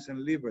to lungs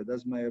and liver.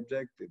 That's my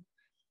objective.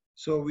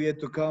 So we had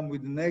to come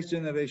with next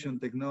generation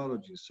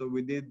technology. So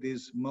we did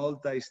this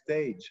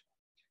multi-stage,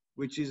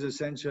 which is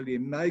essentially a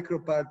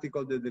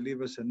microparticle that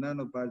delivers a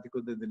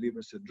nanoparticle that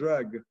delivers a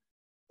drug,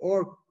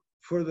 or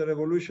further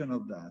evolution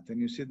of that. And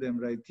you see them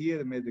right here.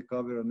 I made the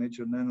cover of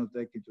Nature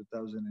Nanotech in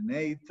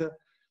 2008.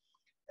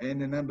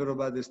 and a number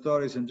of other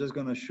stories. I'm just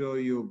going to show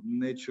you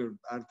Nature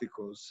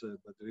articles,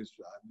 but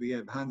we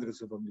have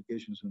hundreds of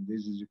publications on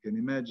this, as you can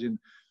imagine.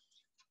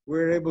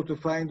 We're able to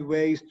find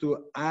ways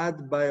to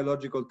add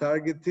biological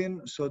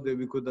targeting so that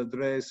we could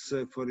address,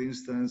 for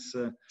instance,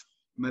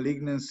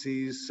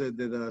 malignancies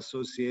that are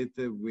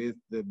associated with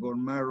the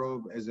bone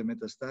marrow as a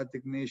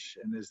metastatic niche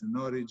and as an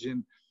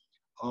origin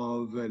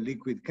of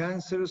liquid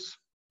cancers.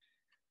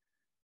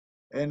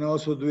 And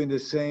also doing the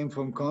same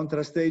from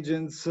contrast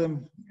agents,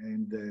 and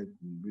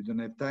we don't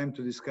have time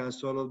to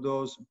discuss all of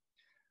those,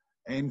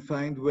 and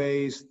find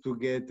ways to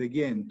get,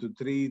 again, to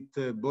treat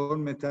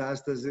bone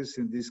metastasis,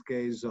 in this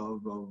case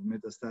of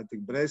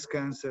metastatic breast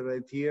cancer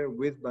right here,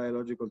 with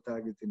biological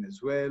targeting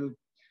as well,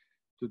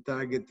 to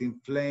target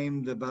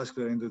inflamed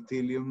vascular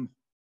endothelium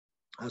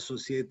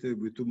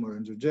associated with tumor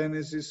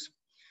angiogenesis.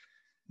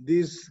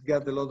 This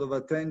got a lot of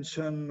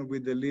attention. We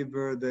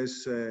delivered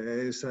this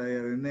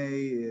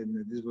siRNA,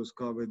 and this was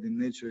covered in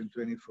Nature in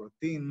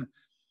 2014.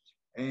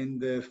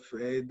 And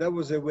that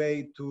was a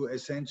way to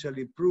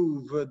essentially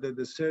prove that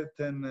a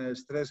certain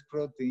stress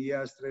protein,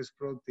 ER stress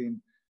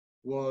protein,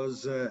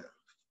 was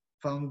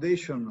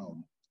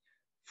foundational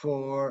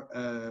for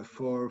a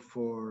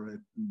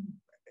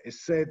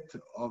set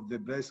of the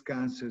breast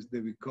cancers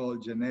that we call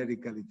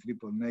generically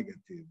triple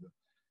negative.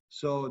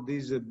 So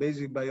this is a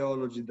basic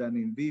biology done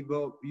in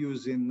vivo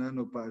using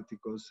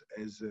nanoparticles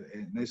as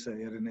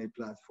siRNA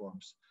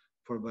platforms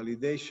for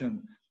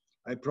validation.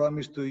 I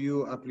promised to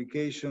you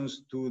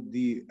applications to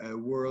the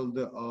world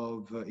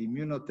of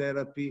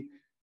immunotherapy.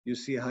 You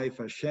see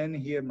Haifa Shen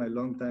here, my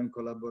longtime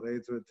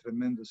collaborator, a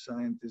tremendous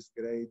scientist,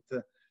 great.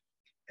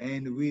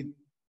 And we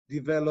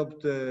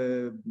developed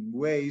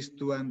ways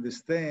to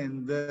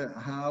understand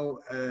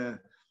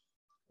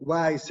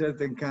why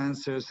certain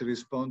cancers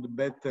respond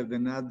better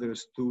than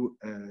others to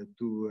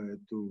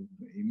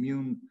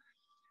immune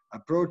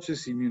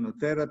approaches,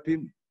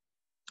 immunotherapy,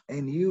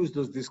 and use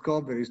those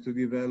discoveries to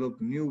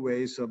develop new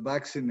ways of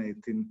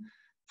vaccinating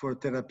for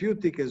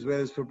therapeutic as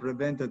well as for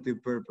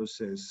preventative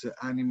purposes,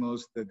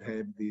 animals that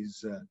have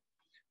this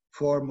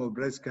form of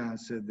breast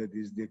cancer that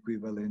is the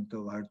equivalent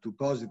of HER2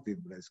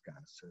 positive breast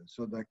cancer.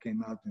 So that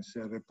came out in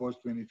Cell Reports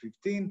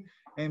 2015,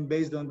 and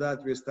based on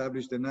that, we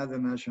established another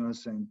national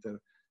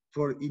center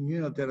for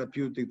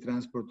immunotherapeutic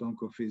transport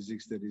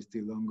oncophysics that is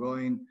still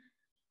ongoing.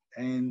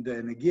 And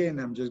then again,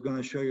 I'm just going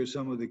to show you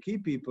some of the key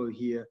people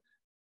here.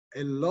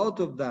 A lot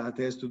of that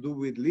has to do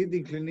with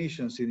leading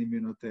clinicians in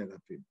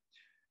immunotherapy,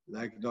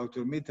 like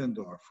Dr.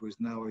 Mittendorf, who is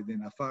now at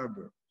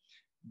Dana-Farber.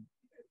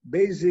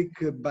 Basic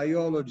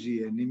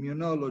biology and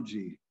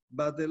immunology,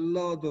 but a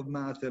lot of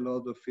math, a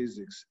lot of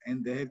physics,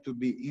 and they have to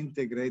be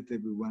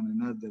integrated with one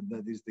another.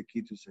 That is the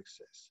key to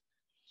success.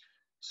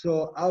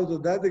 So out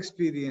of that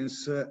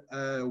experience,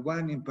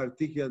 one in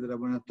particular that I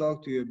want to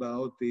talk to you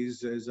about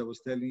is, as I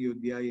was telling you,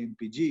 the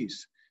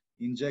IMPGs,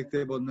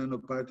 injectable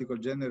nanoparticle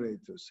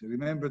generators.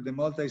 Remember, the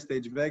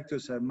multi-stage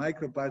vectors are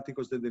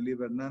microparticles that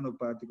deliver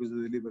nanoparticles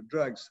that deliver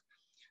drugs.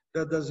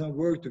 That doesn't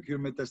work to cure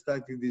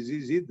metastatic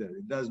disease either.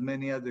 It does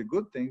many other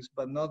good things,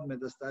 but not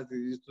metastatic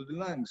disease to the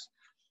lungs.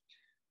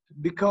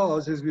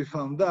 Because, as we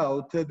found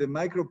out, the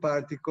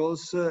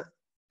microparticles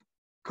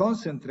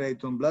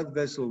concentrate on blood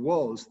vessel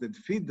walls that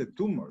feed the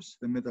tumors,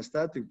 the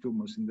metastatic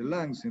tumors in the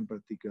lungs in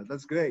particular.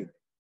 That's great.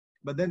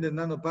 But then the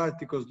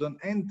nanoparticles don't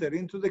enter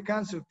into the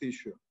cancer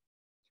tissue.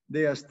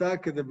 They are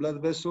stuck at the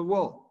blood vessel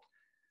wall.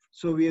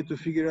 So we had to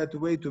figure out a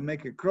way to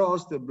make it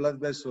cross the blood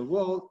vessel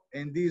wall,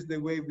 and this is the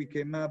way we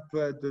came up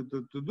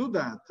to do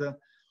that.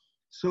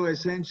 So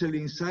essentially,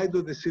 inside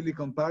of the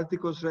silicon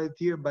particles right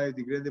here,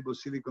 biodegradable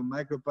silicon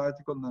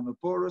microparticle,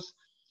 nanoporous,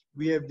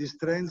 we have these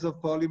strands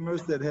of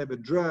polymers that have a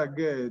drug,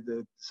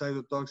 the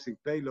cytotoxic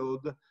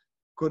payload,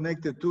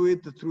 connected to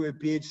it through a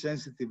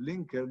pH-sensitive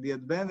linker. The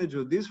advantage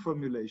of this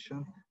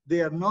formulation, they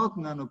are not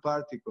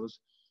nanoparticles,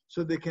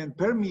 so they can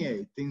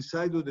permeate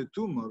inside of the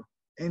tumor,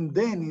 and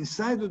then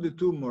inside of the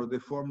tumor, they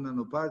form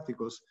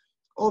nanoparticles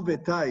of a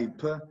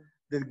type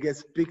that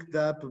gets picked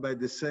up by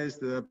the cells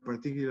that are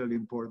particularly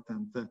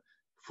important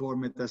for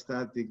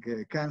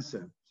metastatic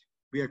cancer.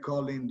 We are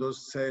calling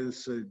those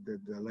cells,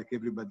 like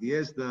everybody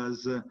else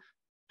does,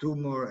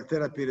 tumor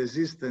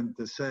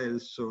therapy-resistant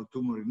cells, or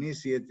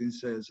tumor-initiating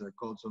cells are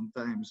called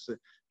sometimes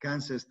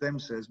cancer stem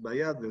cells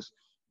by others.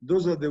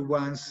 Those are the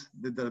ones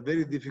that are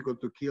very difficult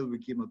to kill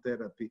with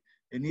chemotherapy.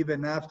 And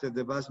even after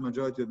the vast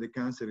majority of the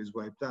cancer is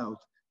wiped out,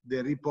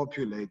 they're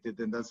repopulated,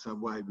 and that's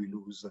why we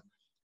lose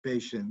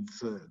patients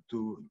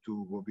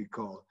to what we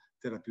call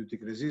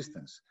therapeutic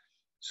resistance.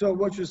 So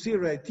what you see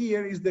right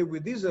here is that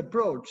with this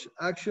approach,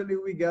 actually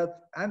we got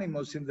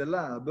animals in the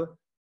lab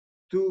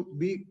to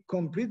be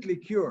completely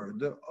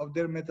cured of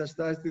their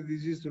metastatic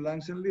disease to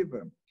lungs and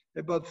liver.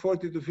 About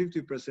 40 to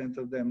 50%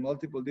 of them,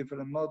 multiple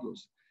different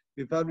models.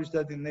 We published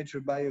that in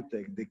Nature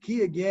Biotech. The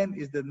key again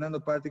is that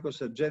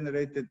nanoparticles are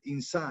generated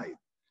inside.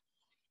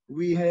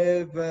 We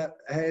have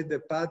had a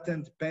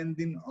patent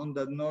pending on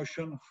that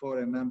notion for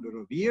a number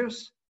of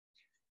years.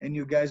 And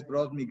you guys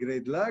brought me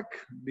great luck,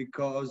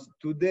 because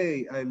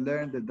today I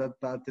learned that that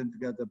patent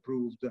got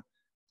approved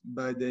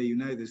by the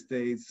United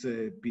States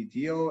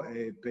PTO,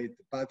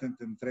 Patent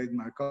and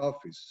Trademark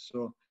Office.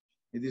 So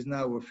it is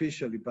now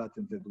officially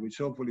patented, which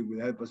hopefully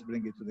will help us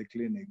bring it to the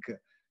clinic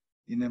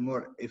in a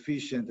more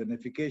efficient and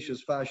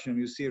efficacious fashion.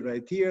 You see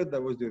right here,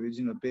 that was the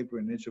original paper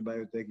in Nature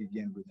Biotech,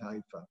 again with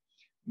Haifa.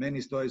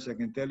 Many stories I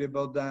can tell you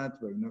about that,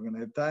 but we're not going to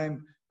have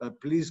time. But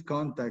please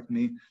contact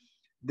me.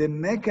 The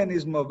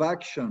mechanism of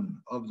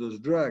action of the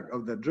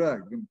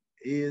drug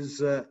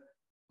is,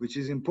 which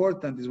is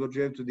important, is what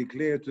you have to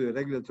declare to the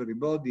regulatory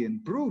body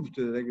and prove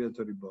to the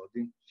regulatory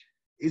body,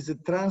 is a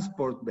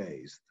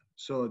transport-based.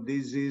 So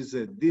this is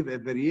a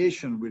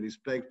variation with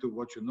respect to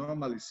what you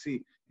normally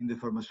see in the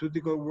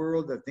pharmaceutical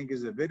world. I think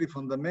is a very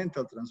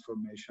fundamental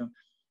transformation.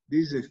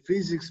 This is a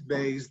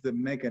physics-based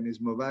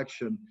mechanism of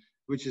action,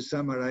 which is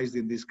summarized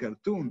in this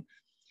cartoon.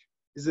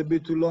 It's a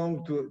bit too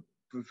long to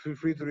feel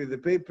free to read the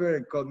paper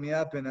and call me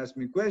up and ask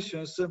me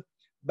questions,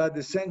 but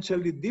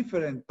essentially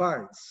different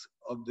parts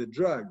of the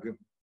drug.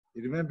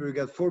 You remember, we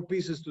got 4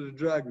 pieces to the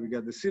drug. We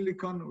got the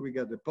silicon, we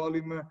got the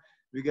polymer,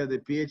 we got the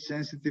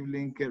pH-sensitive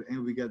linker,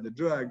 and we got the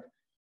drug.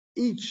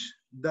 Each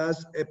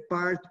does a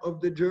part of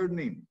the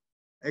journey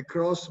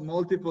across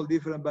multiple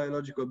different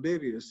biological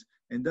barriers,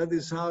 and that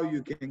is how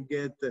you can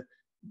get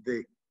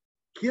the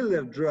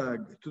killer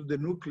drug to the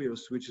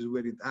nucleus, which is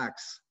where it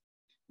acts.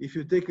 If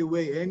you take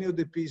away any of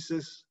the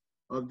pieces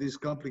of this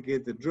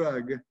complicated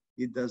drug,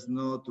 it does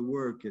not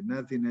work, and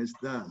nothing else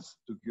does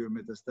to cure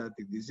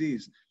metastatic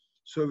disease.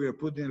 So we are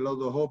putting a lot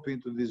of hope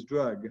into this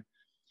drug.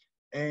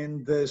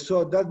 And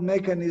so that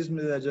mechanism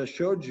that I just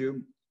showed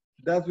you,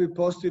 that we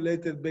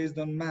postulated based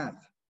on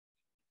math.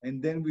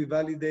 And then we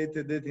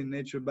validated it in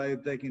Nature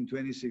Biotech in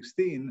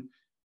 2016,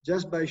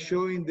 just by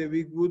showing that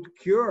we would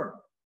cure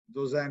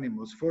those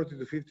animals, 40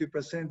 to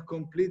 50%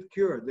 complete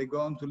cure. They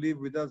go on to live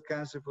without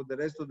cancer for the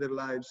rest of their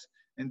lives,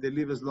 and they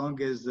live as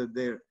long as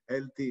their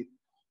healthy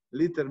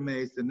litter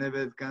mates that never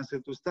had cancer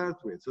to start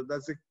with. So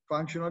that's a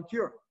functional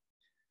cure.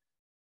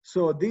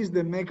 So this is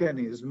the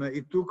mechanism.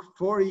 It took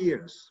 4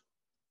 years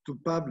to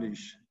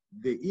publish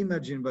the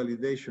imaging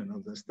validation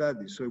of the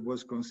study. So it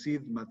was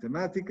conceived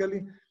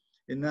mathematically.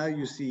 And now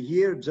you see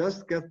here,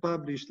 just got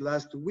published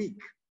last week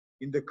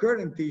in the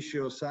current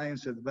issue of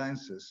Science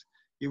Advances.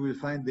 You will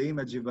find the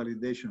imaging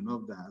validation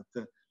of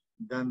that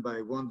done by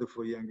a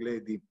wonderful young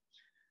lady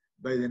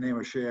by the name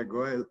of Shreya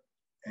Goel.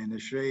 And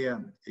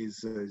Shreya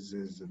is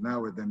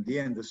now at MD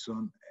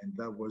Anderson, and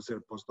that was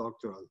her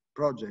postdoctoral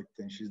project,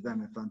 and she's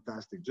done a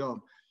fantastic job.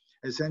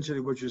 Essentially,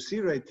 what you see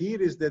right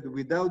here is that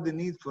without the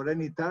need for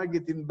any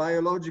targeting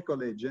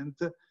biological agent,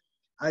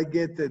 I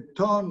get a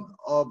ton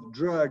of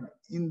drug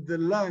in the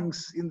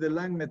lungs, in the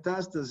lung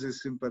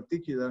metastasis in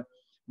particular.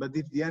 But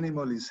if the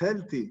animal is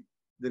healthy,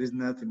 there is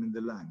nothing in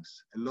the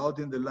lungs. A lot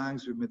in the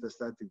lungs with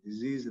metastatic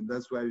disease, and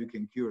that's why we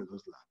can cure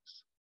those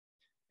lungs.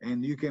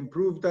 And you can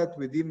prove that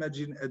with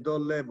imaging at all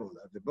levels,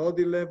 at the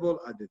body level,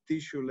 at the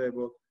tissue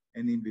level,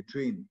 and in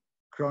between,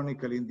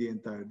 chronically in the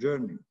entire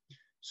journey.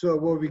 So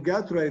what we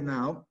got right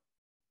now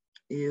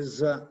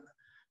is we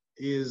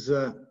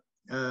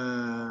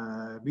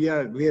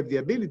have the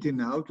ability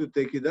now to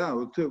take it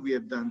out. We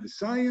have done the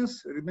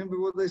science. Remember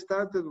what I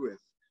started with,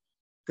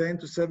 10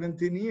 to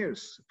 17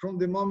 years. From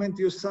the moment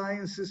your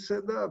science is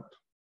set up,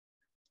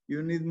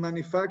 you need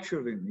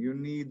manufacturing. You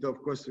need,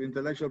 of course,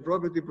 intellectual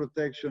property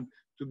protection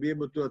to be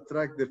able to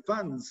attract the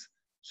funds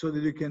so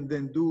that you can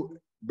then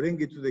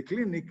bring it to the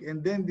clinic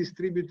and then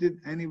distribute it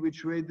any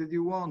which way that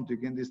you want. You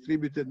can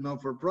distribute it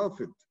not for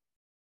profit,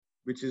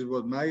 which is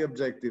what my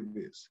objective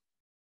is.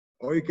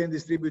 Or you can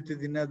distribute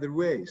it in other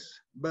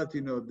ways. But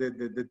you know,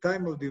 the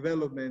time of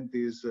development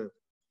is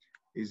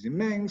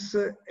immense,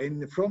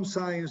 and from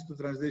science to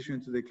translation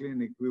into the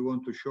clinic, we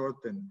want to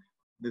shorten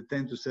the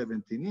 10 to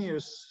 17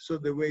 years. So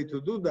the way to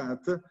do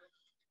that,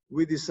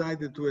 we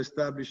decided to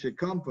establish a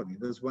company.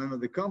 That's one of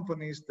the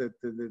companies that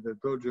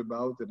I told you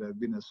about that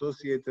I've been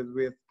associated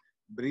with.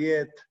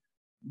 Briette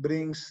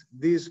brings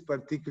this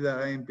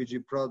particular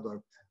IMPG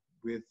product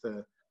with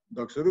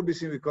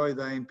doxorubicin. We call it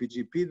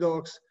IMPG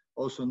PDox,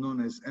 also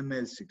known as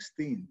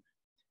ML16.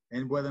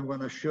 And what I'm going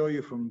to show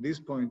you from this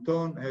point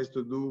on has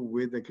to do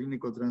with the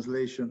clinical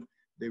translation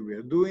that we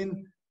are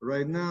doing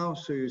right now.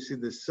 So you see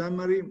the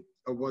summary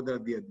of what are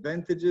the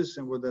advantages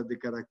and what are the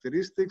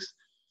characteristics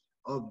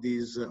of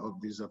this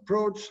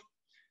approach.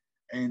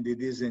 And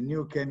it is a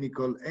new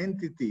chemical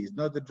entity. It's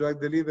not a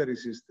drug delivery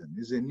system.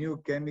 It's a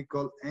new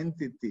chemical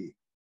entity.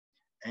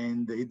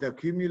 And it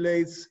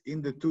accumulates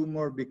in the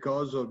tumor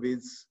because of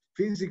its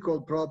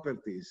physical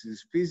properties,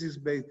 its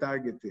physics-based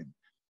targeting.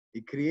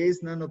 It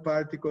creates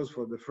nanoparticles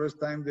for the first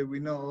time that we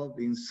know of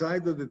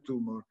inside of the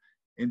tumor.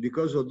 And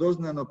because of those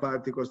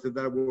nanoparticles that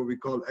are what we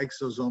call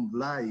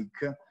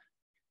exosome-like,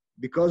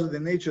 because of the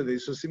nature that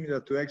is so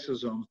similar to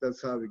exosomes,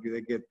 that's how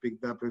they get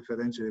picked up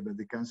preferentially by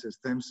the cancer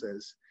stem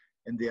cells,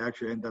 and they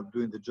actually end up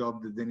doing the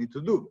job that they need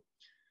to do.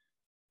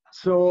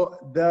 So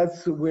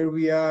that's where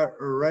we are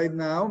right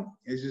now.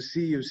 As you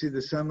see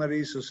the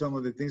summaries of some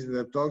of the things that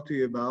I've talked to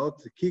you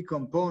about. The key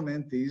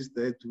component is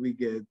that we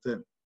get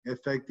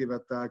effective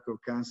attack of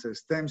cancer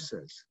stem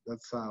cells.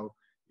 That's how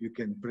you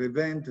can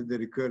prevent the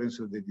recurrence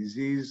of the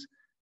disease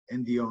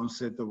and the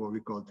onset of what we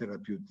call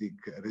therapeutic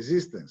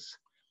resistance.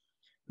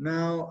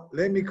 Now,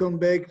 let me come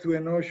back to a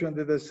notion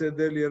that I said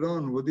earlier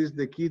on. What is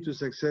the key to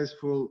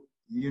successful?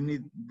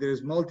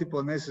 There's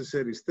multiple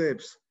necessary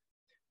steps,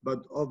 but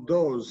of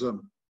those,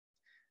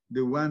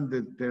 the one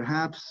that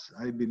perhaps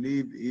I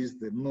believe is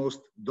the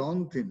most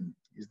daunting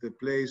is the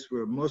place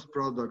where most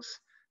products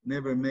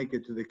never make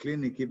it to the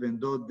clinic, even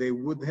though they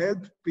would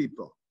help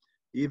people,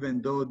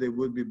 even though they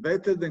would be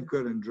better than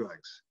current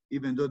drugs,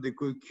 even though they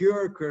could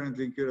cure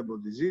currently incurable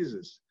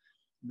diseases.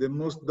 The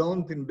most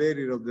daunting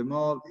barrier of them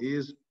all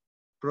is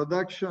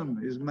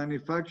production, is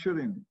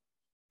manufacturing.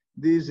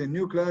 This is a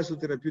new class of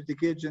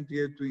therapeutic agent.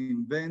 You have to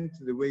invent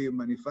the way you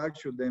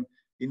manufacture them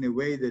in a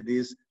way that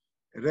is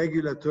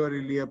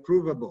regulatorily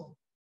approvable.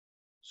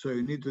 So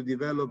you need to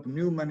develop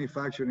new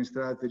manufacturing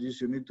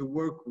strategies. You need to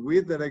work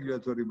with the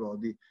regulatory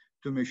body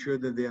to make sure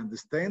that they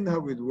understand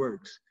how it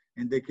works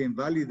and they can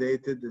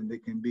validate it and they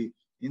can be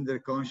in their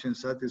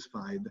conscience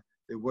satisfied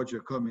that what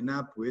you're coming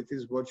up with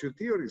is what your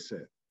theory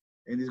said.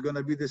 And it's going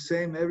to be the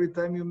same every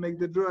time you make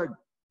the drug.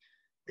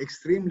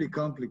 Extremely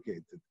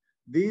complicated.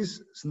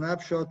 This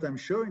snapshot I'm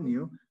showing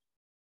you,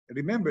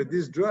 remember,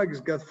 this drug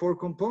has got 4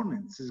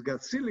 components. It's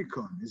got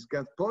silicon, it's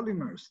got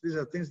polymers. These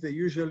are things that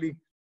usually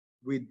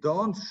we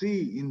don't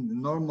see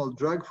in normal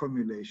drug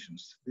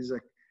formulations. These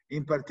are,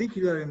 in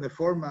particular, in the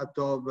format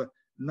of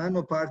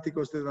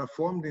nanoparticles that are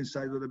formed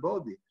inside of the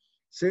body.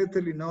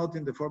 Certainly not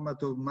in the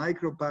format of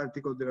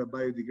microparticles that are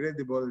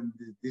biodegradable and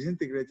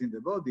disintegrate in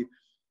the body,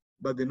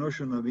 but the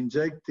notion of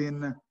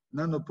injecting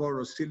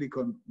nanoporous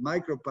silicon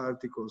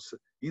microparticles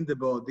in the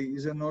body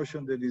is a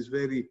notion that is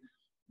very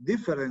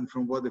different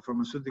from what the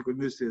pharmaceutical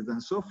industry has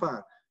done so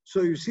far.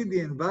 So you see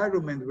the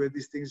environment where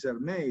these things are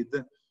made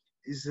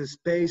is a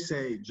space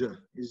age,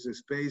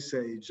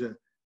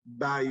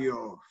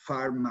 bio,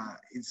 pharma.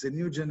 It's a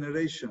new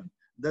generation.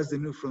 That's the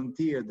new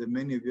frontier that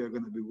many of you are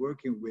going to be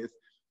working with.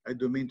 I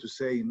don't mean to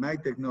say in my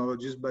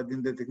technologies, but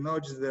in the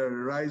technologies that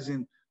are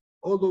arising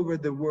all over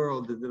the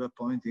world that are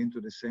pointing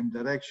into the same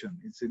direction.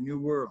 It's a new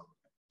world.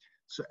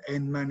 So,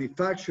 and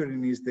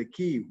manufacturing is the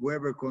key.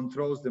 Whoever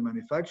controls the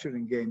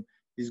manufacturing game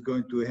is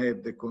going to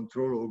have the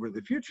control over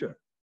the future.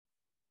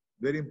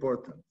 Very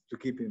important to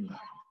keep in mind.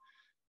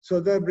 So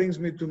that brings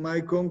me to my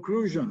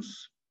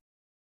conclusions.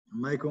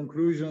 My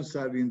conclusions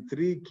are in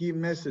 3 key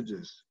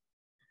messages.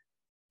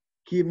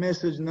 Key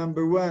message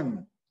number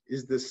 1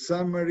 is the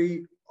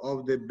summary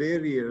of the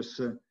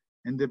barriers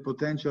and the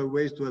potential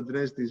ways to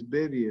address these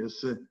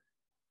barriers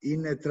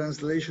in a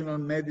translational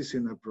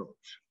medicine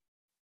approach.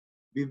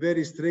 Be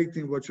very strict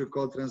in what you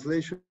call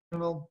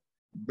translational.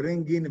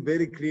 Bring in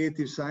very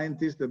creative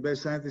scientists, the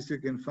best scientists you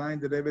can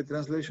find that have a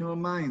translational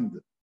mind.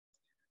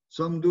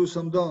 Some do,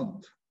 some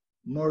don't.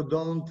 More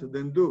don't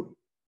than do.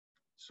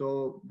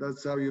 So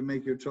that's how you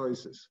make your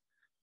choices.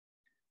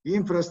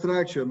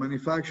 Infrastructure,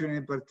 manufacturing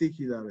in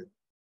particular,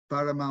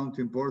 paramount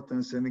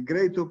importance and a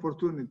great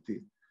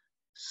opportunity.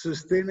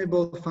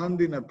 Sustainable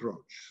funding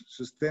approach,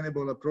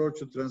 sustainable approach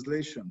to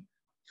translation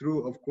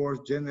through, of course,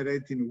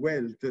 generating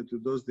wealth to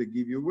those that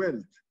give you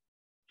wealth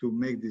to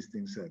make these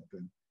things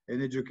happen.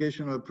 And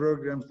educational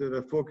programs that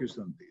are focused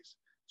on this.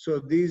 So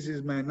this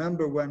is my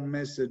number 1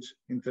 message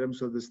in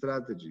terms of the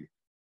strategy,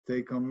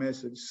 take-home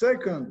message.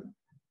 Second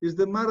is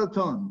the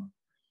marathon.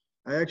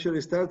 I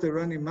actually started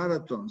running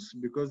marathons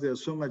because they are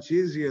so much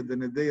easier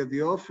than a day at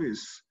the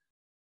office.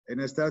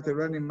 And I started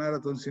running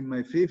marathons in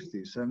my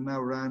 50s. I've now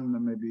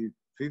run maybe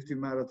 50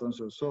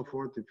 marathons or so,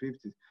 40,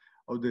 50.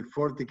 Of the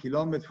 40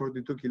 kilometer,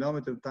 42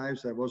 kilometer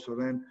times, I've also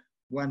ran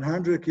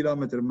 100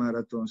 kilometer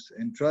marathons.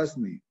 And trust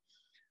me,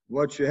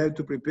 what you have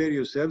to prepare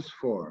yourselves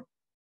for,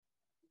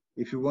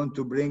 if you want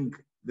to bring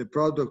the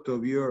product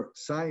of your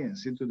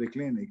science into the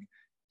clinic,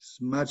 it's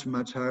much,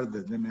 much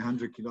harder than a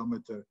 100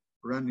 kilometer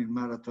running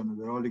marathon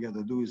where all you got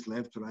to do is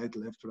left, right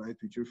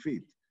with your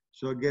feet.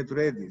 So get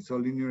ready. It's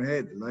all in your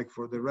head, like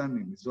for the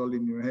running. It's all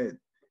in your head.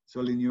 It's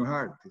all in your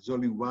heart. It's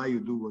all in why you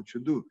do what you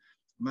do.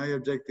 My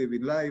objective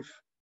in life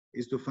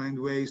is to find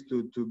ways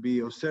to be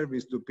of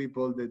service to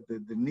people that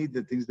need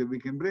the things that we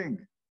can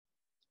bring.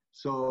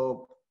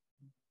 So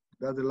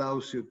that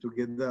allows you to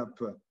get up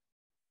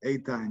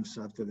 8 times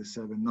after the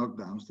 7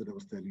 knockdowns that I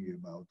was telling you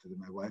about that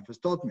my wife has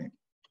taught me.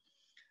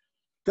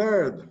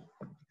 Third,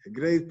 a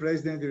great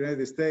president of the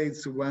United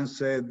States once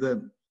said,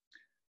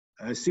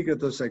 a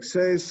secret of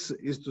success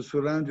is to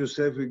surround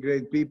yourself with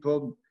great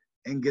people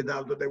and get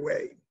out of the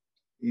way.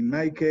 In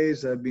my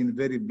case, I've been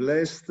very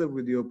blessed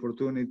with the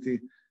opportunity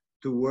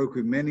to work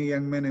with many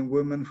young men and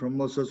women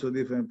from all sorts of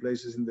different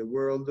places in the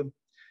world,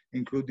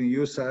 including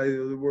your side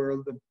of the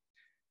world.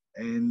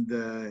 And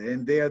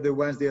they are the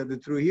ones, they are the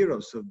true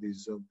heroes of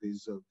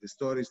the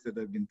stories that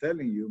I've been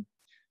telling you.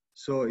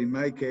 So in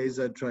my case,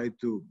 I try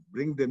to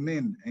bring them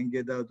in and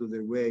get out of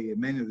their way. And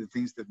many of the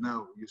things that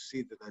now you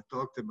see that I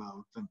talked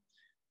about,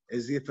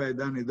 as if I'd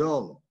done it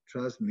all.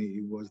 Trust me,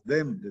 it was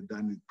them that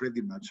done it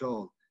pretty much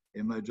all.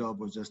 And my job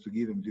was just to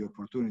give them the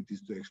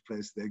opportunities to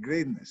express their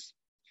greatness.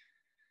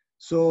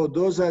 So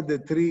those are the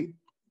 3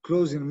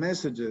 closing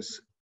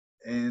messages.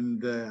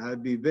 and I'll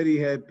be very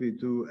happy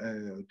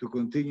to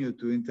continue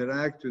to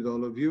interact with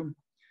all of you.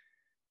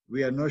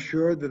 We are not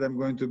sure that I'm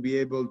going to be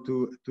able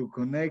to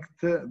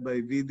connect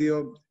by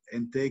video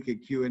and take a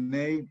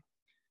Q&A.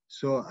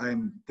 So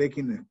I'm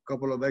taking a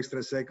couple of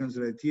extra seconds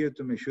right here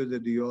to make sure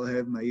that you all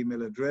have my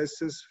email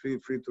addresses. Feel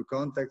free to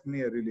contact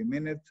me. I really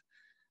mean it.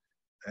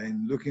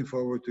 I'm looking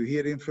forward to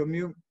hearing from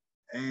you.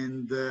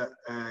 And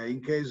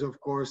in case, of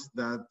course,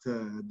 that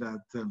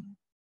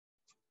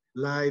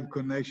live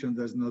connection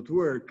does not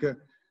work,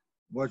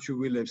 what you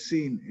will have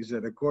seen is a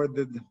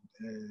recorded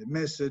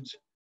message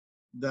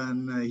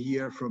done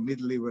here from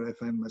Italy, where I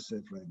find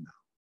myself right now.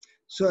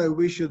 So I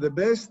wish you the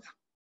best.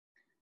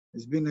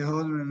 It's been an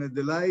honor and a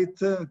delight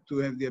to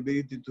have the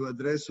ability to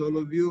address all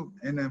of you,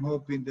 and I'm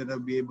hoping that I'll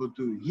be able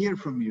to hear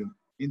from you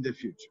in the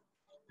future.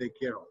 Take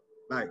care all.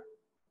 Bye.